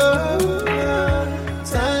 Oh.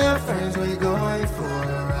 Tell your friends we're going for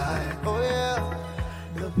a ride. Oh yeah.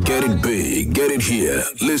 Get it big, get it here.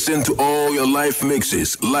 Listen to all your live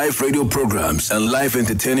mixes, live radio programs, and live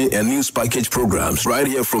entertaining and news package programs right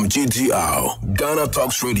here from GTR, Ghana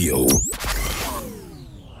Talks Radio.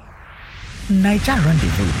 Niger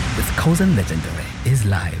Rendezvous with Cousin Legendary is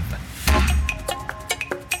live.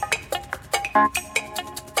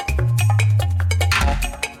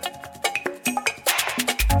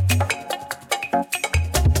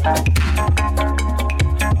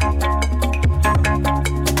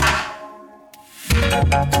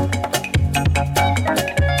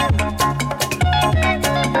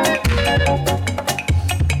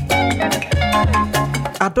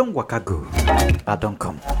 I don't waka go, I don't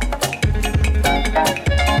come.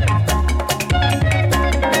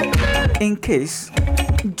 In case,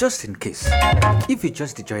 just in case, if you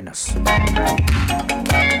just join us.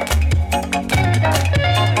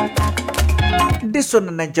 This on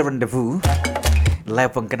the Niger Rendezvous,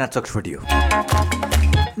 live on Ghana Talks Radio.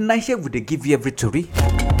 Now here we give you every story,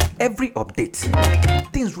 every update,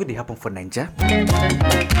 things really happen for Niger.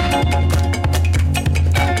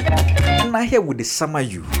 Now here we summer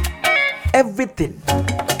you everything.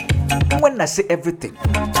 When I say everything,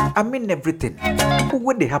 I mean everything.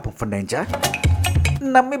 What they happen for Niger?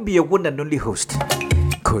 Now maybe your one and only host,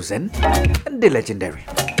 Cousin, and the Legendary.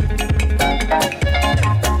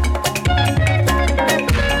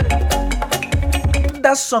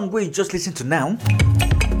 That song we just listen to now,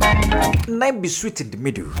 Night Be Sweet in the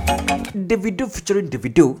Middle. Davido featuring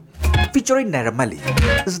Davido, featuring Naira Marley,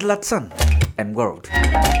 Zlatan, and World.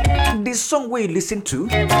 The song we listen to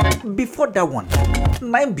before that one,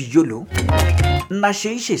 Night Be Yolo,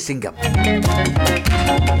 Nasheishe singer.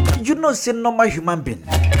 You know, say normal human being,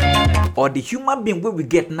 or the human being where we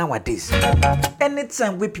get nowadays.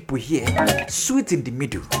 Anytime where people hear sweet in the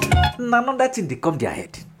middle, none of that thing they come their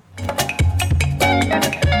head.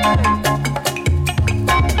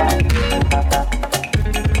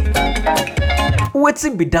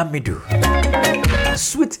 Waiting be that middle.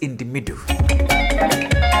 Sweet in the middle.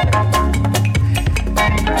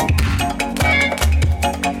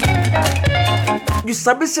 You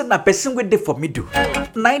sabi say na person wey dey for middle,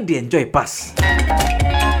 na dey enjoy pass.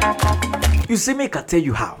 You see, make I tell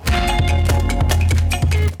you how.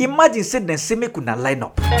 Imagine say dem say make una line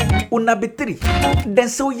up. Una be 3. Then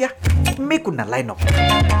say yeah, make una line up.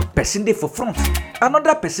 Person dey for front,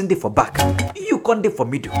 another person dey for back. You come dey for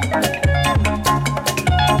middle.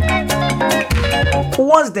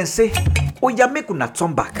 Once dem say, oh yeah, make una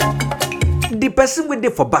turn back. The person wey dey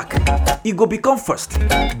for back, he go become first.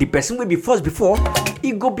 The person wey be first before,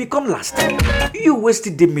 he go become last. You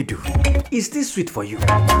wasted the middle. It's still sweet for you.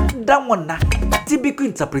 That one na typical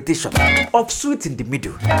interpretation of sweet in the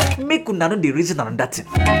middle. Make una know the reason on that thing.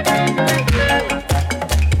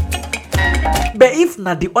 But if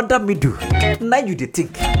na the other middle, now you dey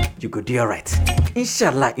think, you go do alright.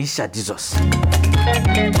 Inshallah, inshallah, Jesus.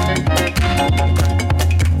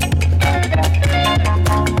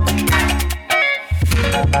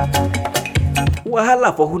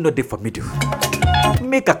 Wahala for who no dey for middle.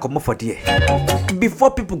 Make a come for there.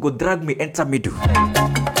 Before people go drag me enter middle.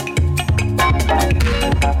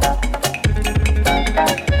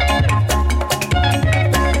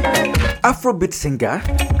 Afrobeat singer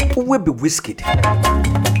will be Wizkid.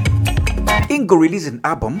 He go release an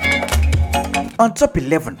album on top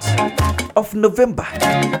 11th of November.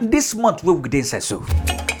 This month we will get inside so.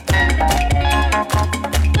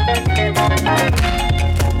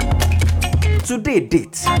 Today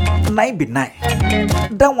date 9 be 9.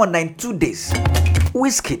 That one 9 2 days.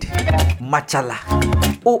 Wizkid Machala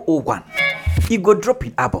 001. He go drop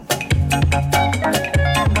his album.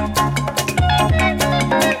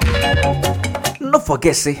 No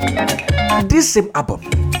forget say this same album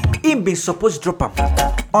him been supposed drop am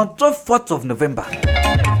on 4th of November.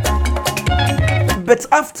 But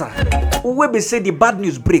after we be say the bad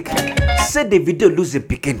news break, say the video lose a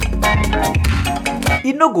pikin.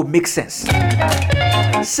 It no go make sense.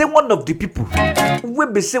 Say one of the people we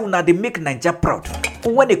be say una dey make Naija proud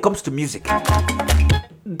when it comes to music.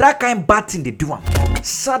 That kind bad thing they do am.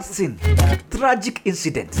 Sad thing, tragic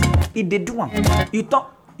incident. If they do am,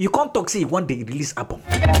 you can't talk say you want the release album.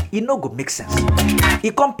 It no go make sense. He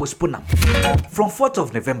can't postpone am from 4th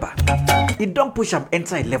of November. He don't push am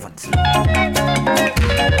enter 11th.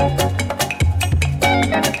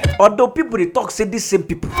 Although people they talk say these same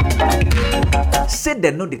people say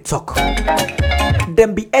they know they talk,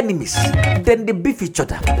 them be enemies, then they beef each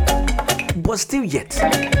other. But still yet,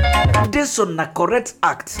 this on a correct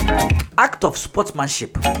act of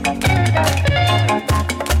sportsmanship.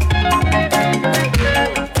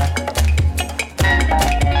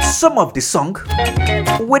 Some of the song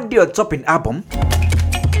when they on top in album,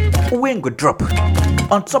 when go drop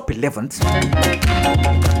on top 11th.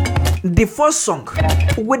 The first song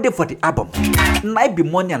waiting for the album, Night be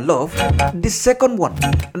Money and Love. The second one,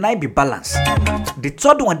 Night be Balance. The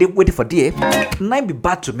third one they waiting for the Night be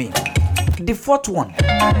Bad to Me. The fourth one,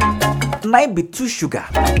 Night be Too Sugar.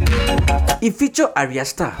 It feature Arya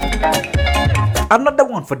Star. Another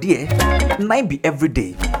one for the Night be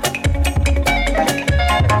Everyday.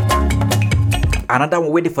 Another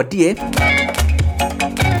one waiting for the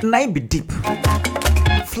Night be Deep.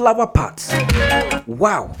 Flower Parts.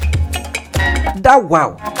 Wow. That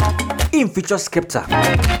wow, in feature Skepta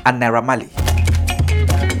and Naira Marley.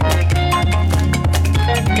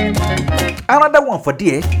 Another one for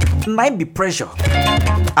there, Night be Pressure.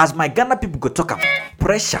 As my Ghana people go talk am,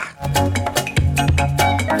 pressure.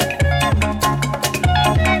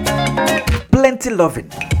 Plenty Loving.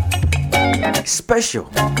 Special.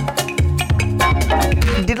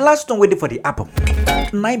 The last one waiting for the album,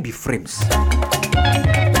 Night be Frames.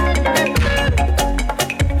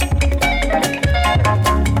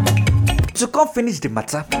 To come finish the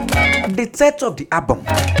matter, the title of the album,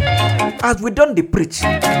 as we done the preach,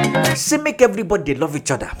 say make everybody love each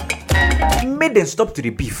other, make them stop to the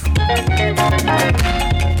beef.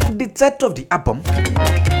 The title of the album,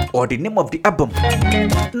 or the name of the album,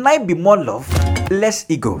 Night be More Love, Less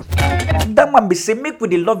Ego. That one be say make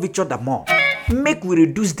we love each other more, make we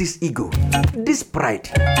reduce this ego, this pride,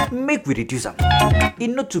 make we reduce them. It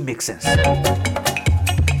not to make sense.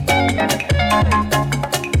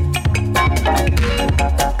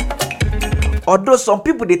 Although some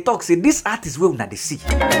people they talk say this artist we will not see,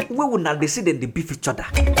 them they beef each other.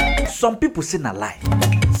 Some people say na lie.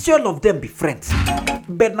 See all of them be friends,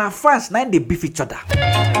 but now fans now they beef each other.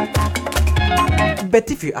 But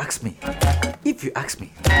if you ask me,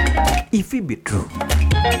 if it be true,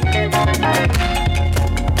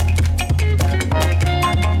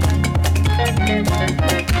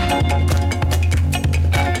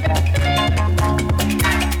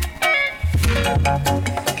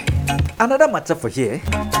 Another matter for here.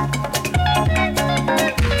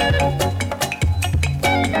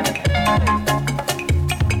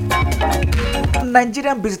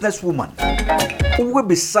 Nigerian businesswoman will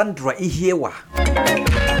be Sandra Ihewa.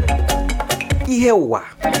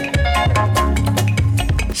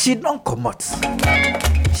 She don't come out.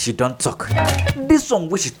 She don't talk. This one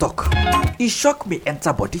where she talk, it shock me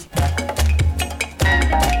enter body.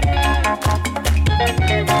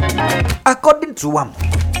 According to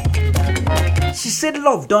she said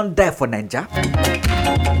love don't die for Naija.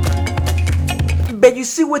 But you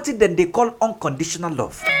see what then they call unconditional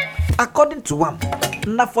love. According to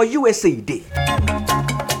now for USA day.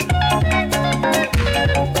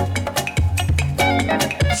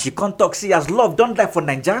 She can't talk, see as love don't die for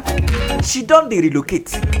Naija. She don't they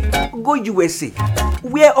relocate. Go USA.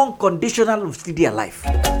 Where unconditional love still their life.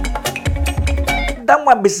 That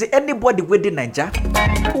one be say anybody with the Naija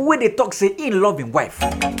where they talk say in loving wife.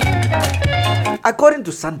 According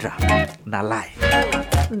to Sandra, na lie.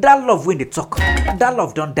 That love when they talk, that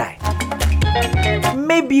love don't die.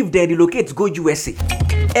 Maybe if they relocate go USA,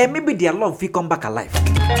 and maybe their love will come back alive.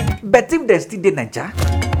 But if they still in Naija,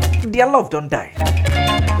 their love don't die.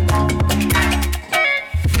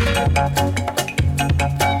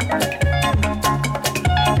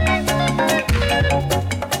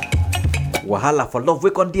 Wahala for love we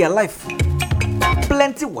can their life.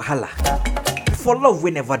 Plenty wahala for love we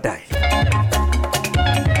never die.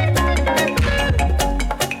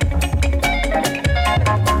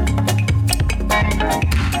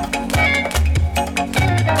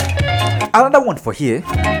 Another one for here.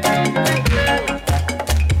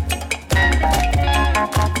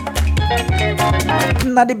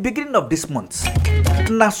 Now the beginning of this month,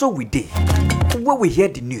 now so we did. When we hear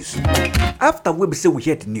the news, after we say we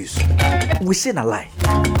hear the news, we say a lie.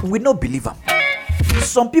 We no believe them.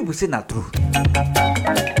 Some people say not true.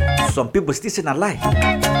 Some people still say a lie.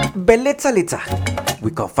 But later,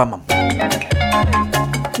 we confirm them.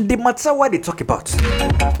 The matter what they talk about,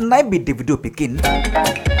 now be Davido Pekin.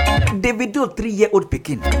 Davido 3-year-old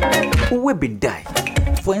Pekin we been die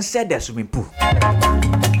for inside their swimming pool.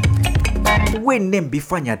 We name be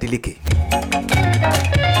Fanya Delike.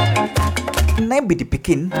 Name be the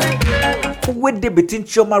Pekin we dey between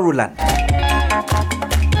Choma Roland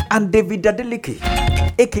and David Adeleke,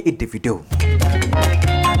 aka Davido.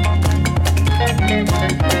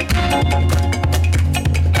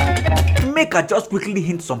 Make I just quickly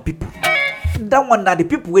hint some people. That one are the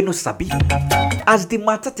people we no sabi as the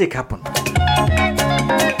matter take happen.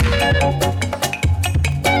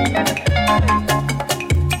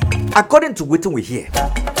 According to what we hear,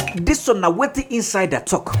 this one are waiting inside the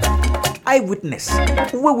talk. Eyewitness,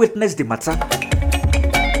 we witness the matter.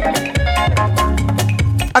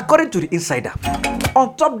 According to the insider,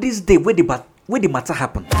 on top this day where the matter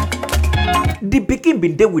happened, the pikin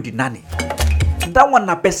been there with the nanny. That one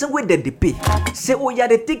a person where then they pay. Say, oh yeah,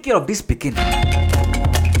 they take care of this pikin.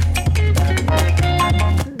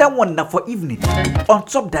 That one na for evening. On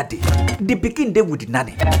top that day, the pikin there with the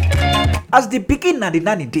nanny. As the pikin and the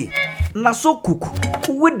nanny day, na so cook.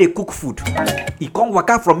 When they cook food, he come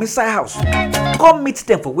waka from inside house. Come meet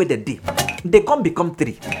them for where they day. They come become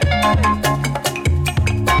 3.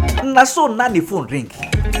 Na so nanny phone ring.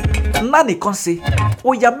 Nanny come say,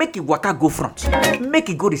 oh yeah, make it waka go front. Make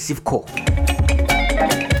it go receive call.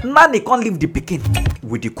 Nanny can't leave the pikin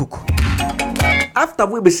with the cook. After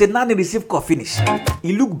we say Nanny receive call finish,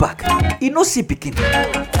 he look back. He no see pikin.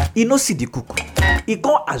 He no see the cook. He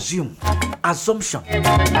can't assumption.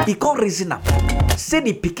 He can't reason up. Say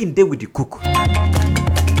the pikin there with the cook.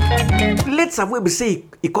 Later we say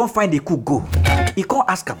he can't find the cook go. He can't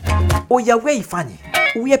ask him. Oh yeah, where he find it?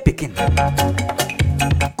 Where pikin?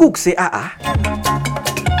 Cook say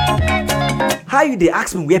How you they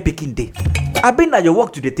ask me where pikin dey? I been at your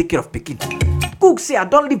work to take care of pikin. Cook say I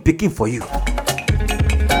don't leave pikin for you.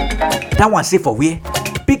 That one say for where?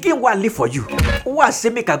 Pikin will leave for you. One say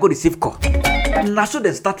make I go receive call. Now so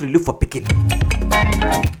then start to look for pikin.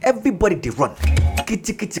 Everybody they run.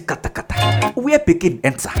 Kitty kata kata. Where pikin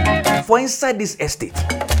enter? For inside this estate.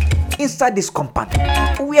 Inside this compound.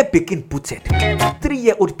 Where pikin put it?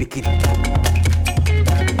 3-year-old pikin.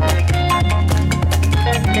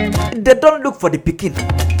 They don't look for the pikin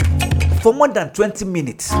for more than 20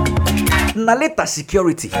 minutes. Now later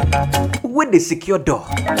security, with the secure door,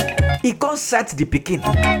 he can't set the pikin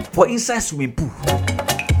for inside swimming pool.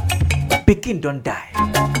 Pikin don't die.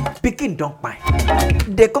 Pikin don't buy.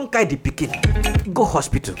 They can't carry the pikin. Go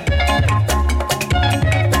hospital.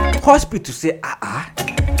 Hospital say,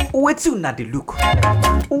 Wait till na the look.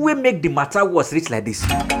 We make the matter worse reach like this.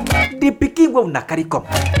 The pikin wey una carry come.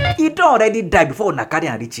 He don already die before una carry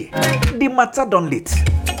am reach here. The matter don late.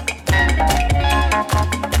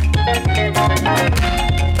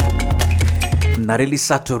 Na really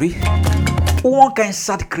sad story. One kind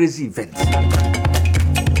sad crazy event.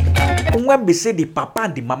 When we say the papa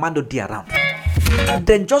and the mama no dey around,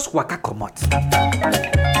 then just waka comot.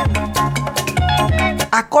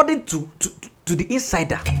 According to the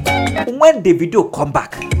insider, when the video come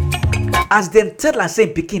back, as them tell am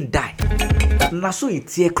say pikin die, na so he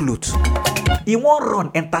tear cloth. He wan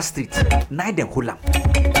run enter street, na dem hold am.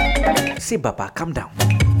 Say Baba, calm down.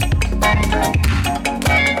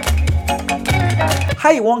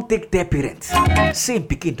 How you wan take their parents? Say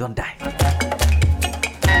pikin don die.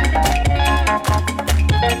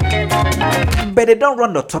 But they don't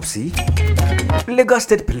run autopsy. Lagos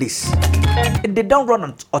State Police, they don't run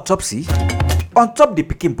an autopsy on top the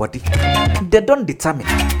pikin body. They don't determine.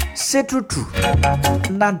 Say true.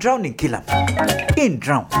 Now drowning kill him. In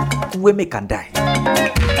drown, we make and die.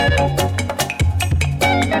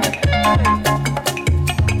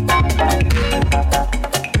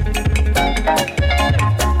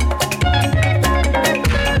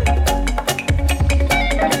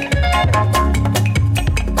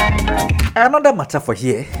 Another matter for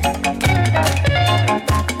here.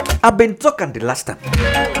 I've been talking the last time.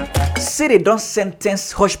 Say they don't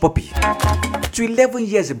sentence Hushpuppi to 11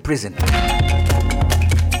 years in prison.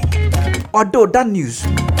 Although that news,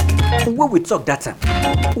 when we talk that time,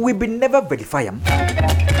 we be never verify them.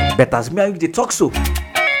 But as me and they talk so,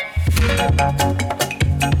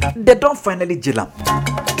 they don't finally jail him.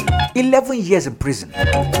 11 years in prison.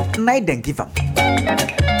 Now then give him.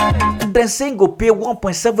 Then saying go pay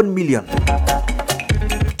 1.7 million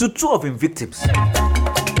to 2 of him victims.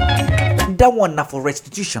 That one now for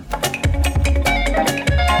restitution.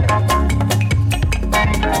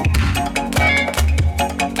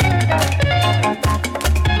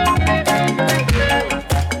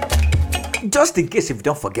 Just in case if you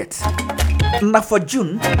don't forget, now for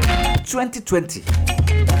June 2020,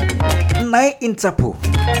 9 Interpol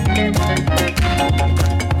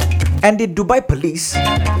and the Dubai police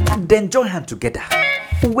then join hands together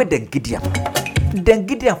with the Gideon. Then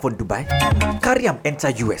Gideon for Dubai carry him enter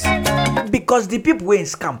US because the people were in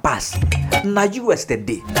scam pass na US then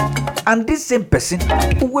day, and this same person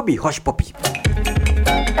will be Hushpuppi.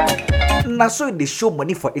 Na so they show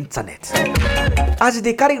money for internet as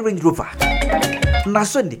they carry Range Rover. Na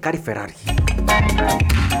so they carry Ferrari.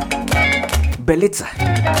 But later,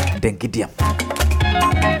 then Gideon.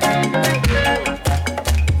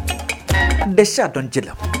 The shot on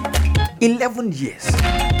jail 11 years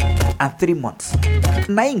and 3 months.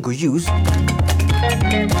 Now he go use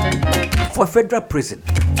for federal prison.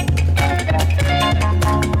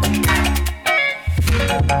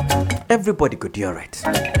 Everybody go do alright.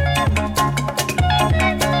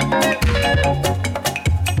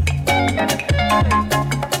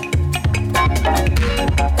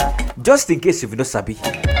 Just in case if you know Sabi,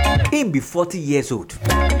 he be 40 years old.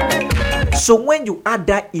 So when you add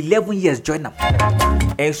that 11 years join them,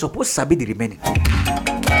 and you suppose Sabi the remaining.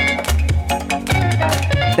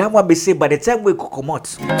 That one be say by the time we come out,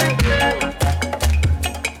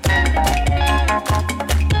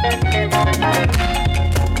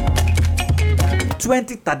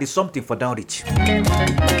 $20-30 something for down rich.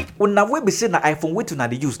 Una we be say na iPhone wait una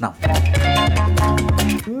dey use now.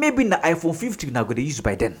 Maybe na iPhone 50 na go dey use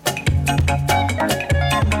by then.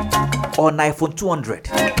 Or na iPhone 200.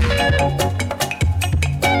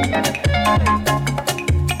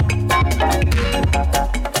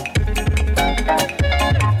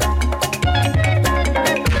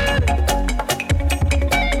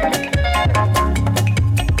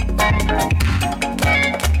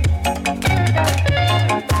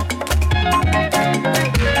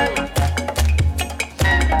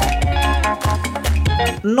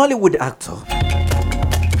 Nollywood actor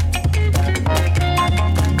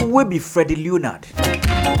will be Freddie Leonard.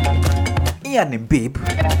 Ian and Babe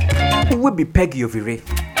will be Peggy Ovire.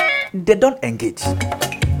 They don't engage.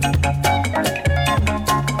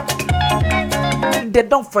 They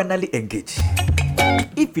don't finally engage.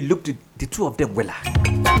 If you look to the two of them well,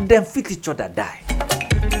 them fit each other die.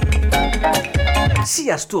 See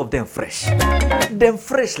as two of them fresh. Them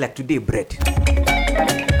fresh like today bread.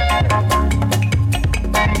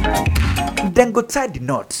 Then go tie the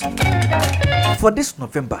knots. For this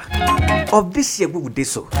November of this year, we will do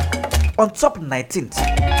so. On top 19th,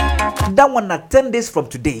 that one at 10 days from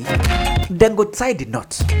today, then go tie the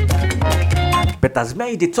knot. But as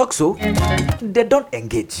many they talk so, they don't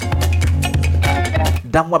engage.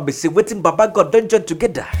 That one be say waiting Baba God don't join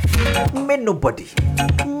together. May nobody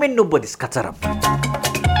scatter them.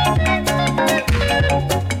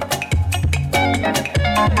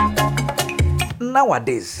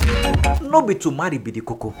 Nowadays, no be to marry be the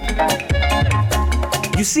cocoa.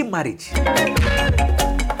 You see marriage,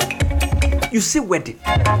 you see wedding.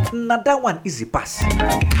 Now that one easy pass.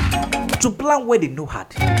 To plan wedding no hard.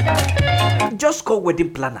 Just call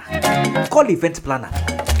wedding planner, call event planner,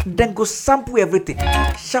 then go sample everything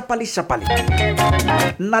sharply.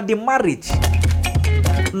 Now the marriage,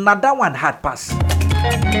 now that one hard pass.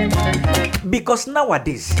 Because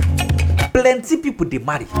nowadays, plenty people they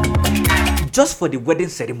marry just for the wedding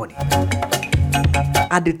ceremony.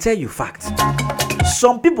 I dey tell you fact.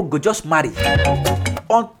 Some people go just marry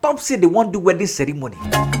on top say they want do wedding ceremony.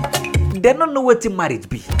 They don't know what marriage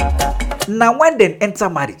be. Now when they enter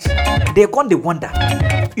marriage, they come they wonder.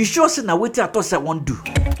 You sure say na wetin I thought say I want do.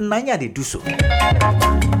 Now yeah, they do so.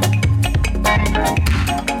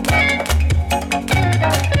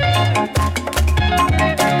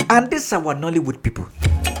 And this our Nollywood people.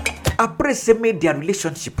 I pray say make their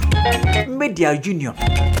relationship, make their union,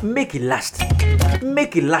 make it last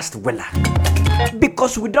wella.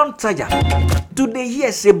 Because we don't tire. Today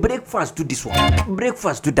here say breakfast do this one,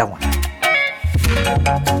 breakfast do that one.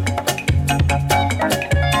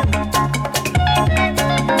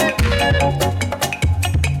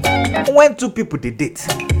 When two people they date,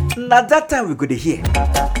 now that time we go to hear,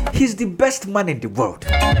 he's the best man in the world.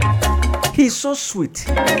 He's so sweet,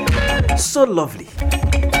 so lovely.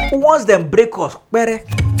 Once them break us,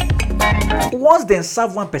 once them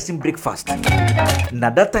serve one person breakfast, now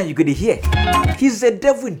that time you go to hear, he's a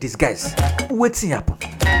devil in disguise. Waiting happen.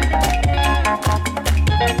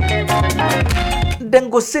 Then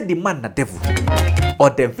go say the man na devil, or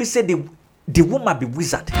then fi say the woman be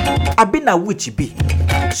wizard. I been a witch be.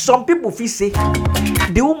 Some people feel say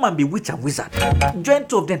the woman be witch and wizard. Join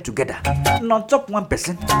two of them together, not top one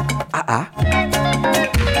person.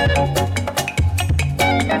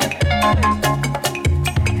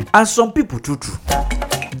 And some people true,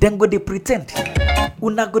 then go they pretend.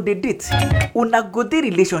 Una go they date, una go they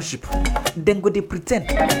relationship. Then go they pretend,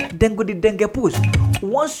 then go they denge pose.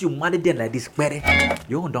 Once you marry them like this,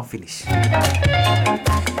 you don't finish.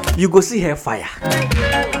 You go see her fire.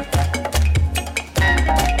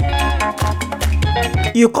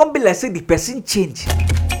 You can't be like say the person change.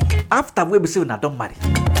 After we be say una don't marry,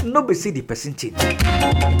 no be say the person change.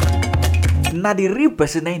 Now the real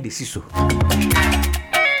person in the so.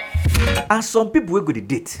 And some people will go to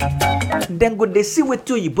date. Then go they see what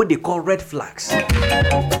you they call red flags.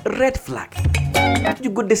 Red flag. You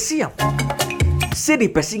go they see them. Say the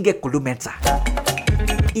person get columenta.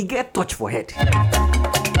 He get touch for head.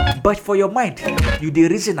 But for your mind, you the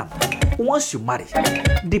reason them. Once you marry,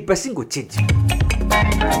 the person go change.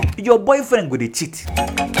 Your boyfriend go they cheat.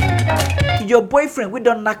 Your boyfriend will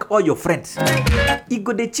don't knock all your friends. He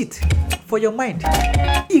go they cheat. For your mind,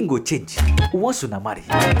 he go change. Once you na marry,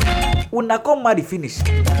 una come marry finish.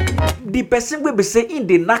 The person will be saying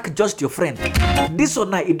they knock just your friend. This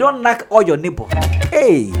one now, he don't knock all your neighbor.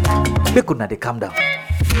 Hey, make una they calm down.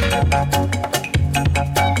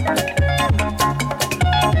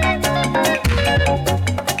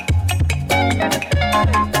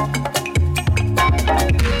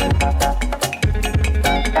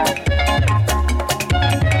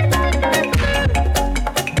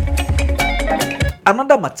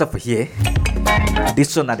 Another matter for here.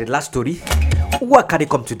 This one are the last story. What can it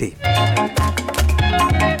come today?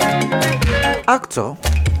 Actor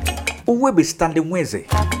who will be standing Wednesday.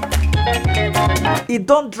 He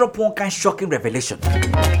don't drop one kind of shocking revelation.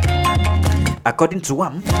 According to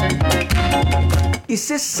one, he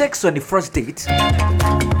says sex on the first date.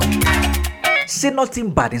 Say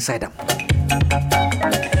nothing bad inside them.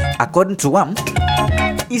 According to one,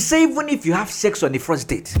 he say even if you have sex on the first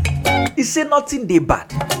date, he say nothing dey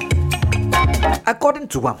bad. According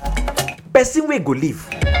to one, person wey go live,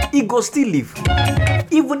 he go still live.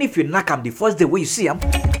 Even if you knock him the first day where you see him,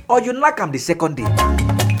 or you knock him the second day,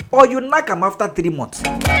 or you knock him after 3 months,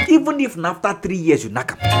 even if after 3 years you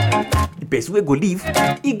knock him, the person wey go live,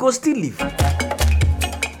 he go still live.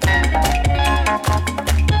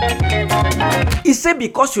 He say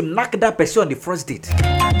because you knock that person on the first date,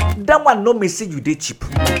 that one no message you dey cheap.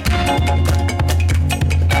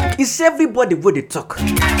 He say everybody wey dey talk,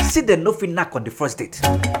 see they no fit knock on the first date.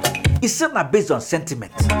 He say na based on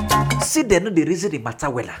sentiment. See they know the reason the matter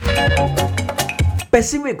wella.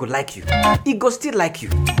 Person wey go like you, he go still like you,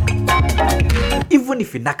 even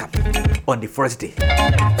if you knock him on the first day.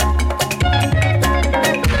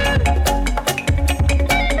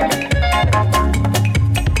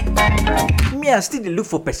 Me I Nigerians still look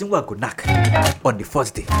for person who go knock on the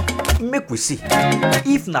first day. Make we see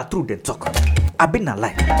if na true then talk. I been a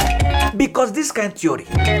lie. Because this kind of theory,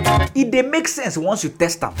 it dey make sense once you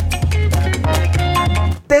test them.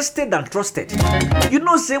 Tested and trusted. You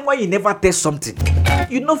know, same way you never test something,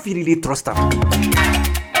 you know if you really trust them.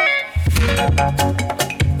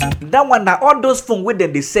 That one na all those phones where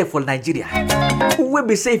they sell for Nigeria. Who will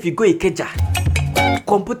be say if you go Ikeja,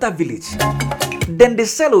 Computer Village, then they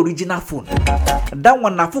sell original phone. That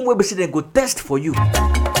one na phone where be say they go test for you.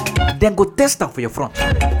 Then go test them for your front.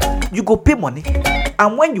 You go pay money,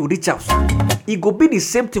 and when you reach house, it go be the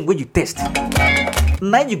same thing when you test.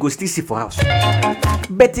 Now you go still see for house.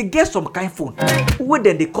 But you get some kind phone where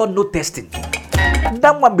then they call no testing.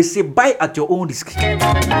 That one be say buy at your own risk.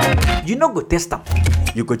 You no go test them.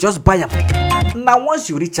 You go just buy them. Now once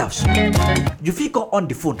you reach house, you feel come on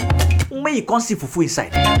the phone. May you can't see fufu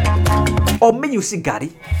inside. Or may you see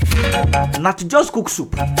gari. Not to just cook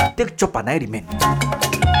soup. Take chop and I remain.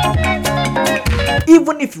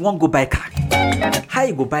 Even if you want go buy car, how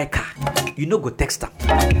you go buy car? You no go text them.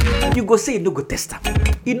 You go say you no go test them.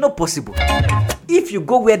 It's not possible. If you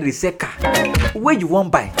go where they say car, where you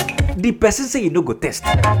want buy, the person say you no go test,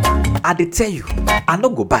 and they tell you I no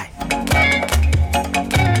go buy.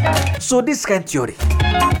 So this kind of theory,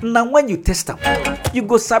 now when you test them, you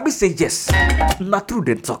go sabi say yes, not true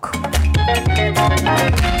then talk.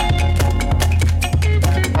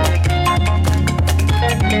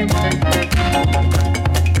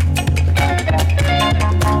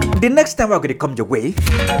 The next time we're going to come your way,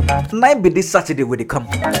 9 be this Saturday when they come,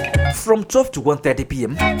 from 12 to 1:30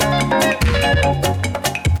 p.m.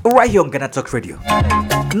 right here on Ghana Talk Radio.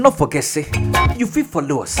 Not forget, say, you feel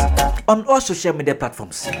follow us on all social media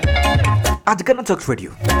platforms at Ghana Talk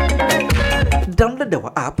Radio. Download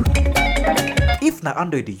our app. If na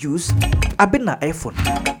Android you use, I been na iPhone.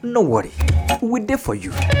 No worry, we're there for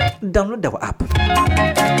you. Download our app.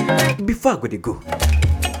 Before I go to go,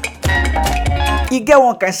 he get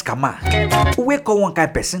one kind scammer. We call one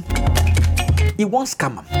kind person. He won't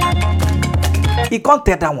scam him. He can't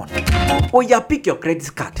tell that one. Oh, yeah, pick your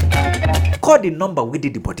credit card. Call the number we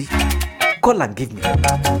did the body. Call and give me.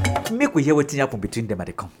 Make we hear what's happening between them and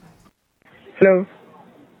they come. Hello.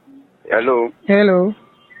 Hello. Hello.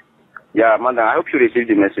 Yeah, madam, I hope you received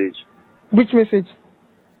the message. Which message?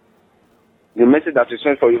 The message that you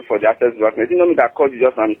sent for you for the access document. You know me that called you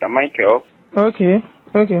just now, Mr. Michael. Okay.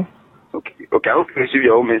 Okay, I hope you received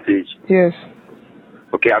your own message. Yes.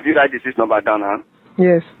 Okay, have you write the 6 number down, huh?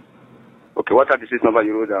 Yes. Okay, what are the 6 number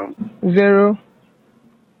you wrote down? 0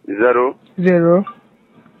 0 0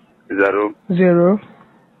 0 0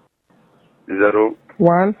 0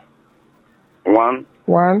 1 1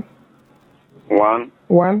 1 1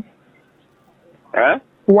 1 Eh?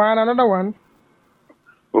 1 another one.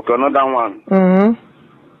 Okay, another one.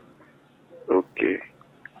 Okay.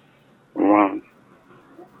 1.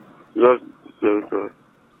 Just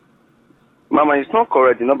Mama, it's not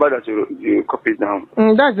correct. The number that you copied down.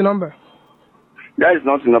 That's the number. That is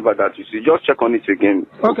not the number that you see. Just check on it again.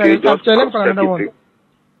 Okay, just let me call another one.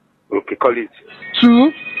 Okay, call it.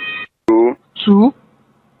 2 2 2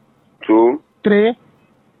 2 3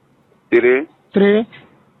 3 3.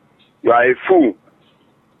 You are a fool.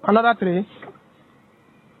 Another 3.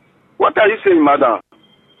 What are you saying, madam?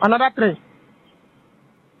 Another 3.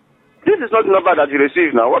 This is not the number that you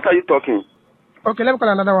received now. What are you talking? Okay, let me call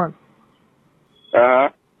another one.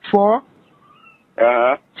 4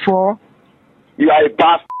 4. You are a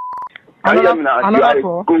bastard. Can you hear me now? You are a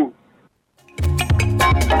 4. Go.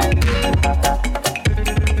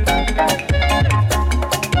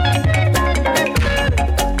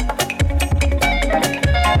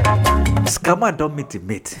 Scammer don't meet the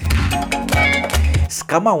mate.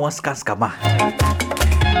 Scammer wants scammer.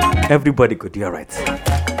 Everybody could do alright.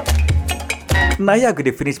 Now you are going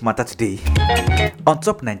to finish matter today on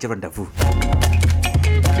Top Nigeria Rendezvous.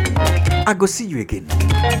 I go see you again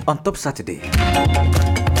on Top Saturday.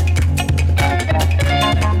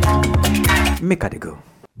 Make it go.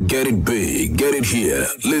 Get it big, get it here.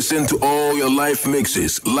 Listen to all your live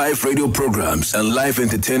mixes, live radio programs, and live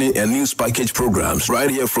entertaining and news package programs right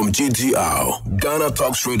here from GTR, Ghana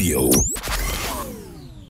Talks Radio.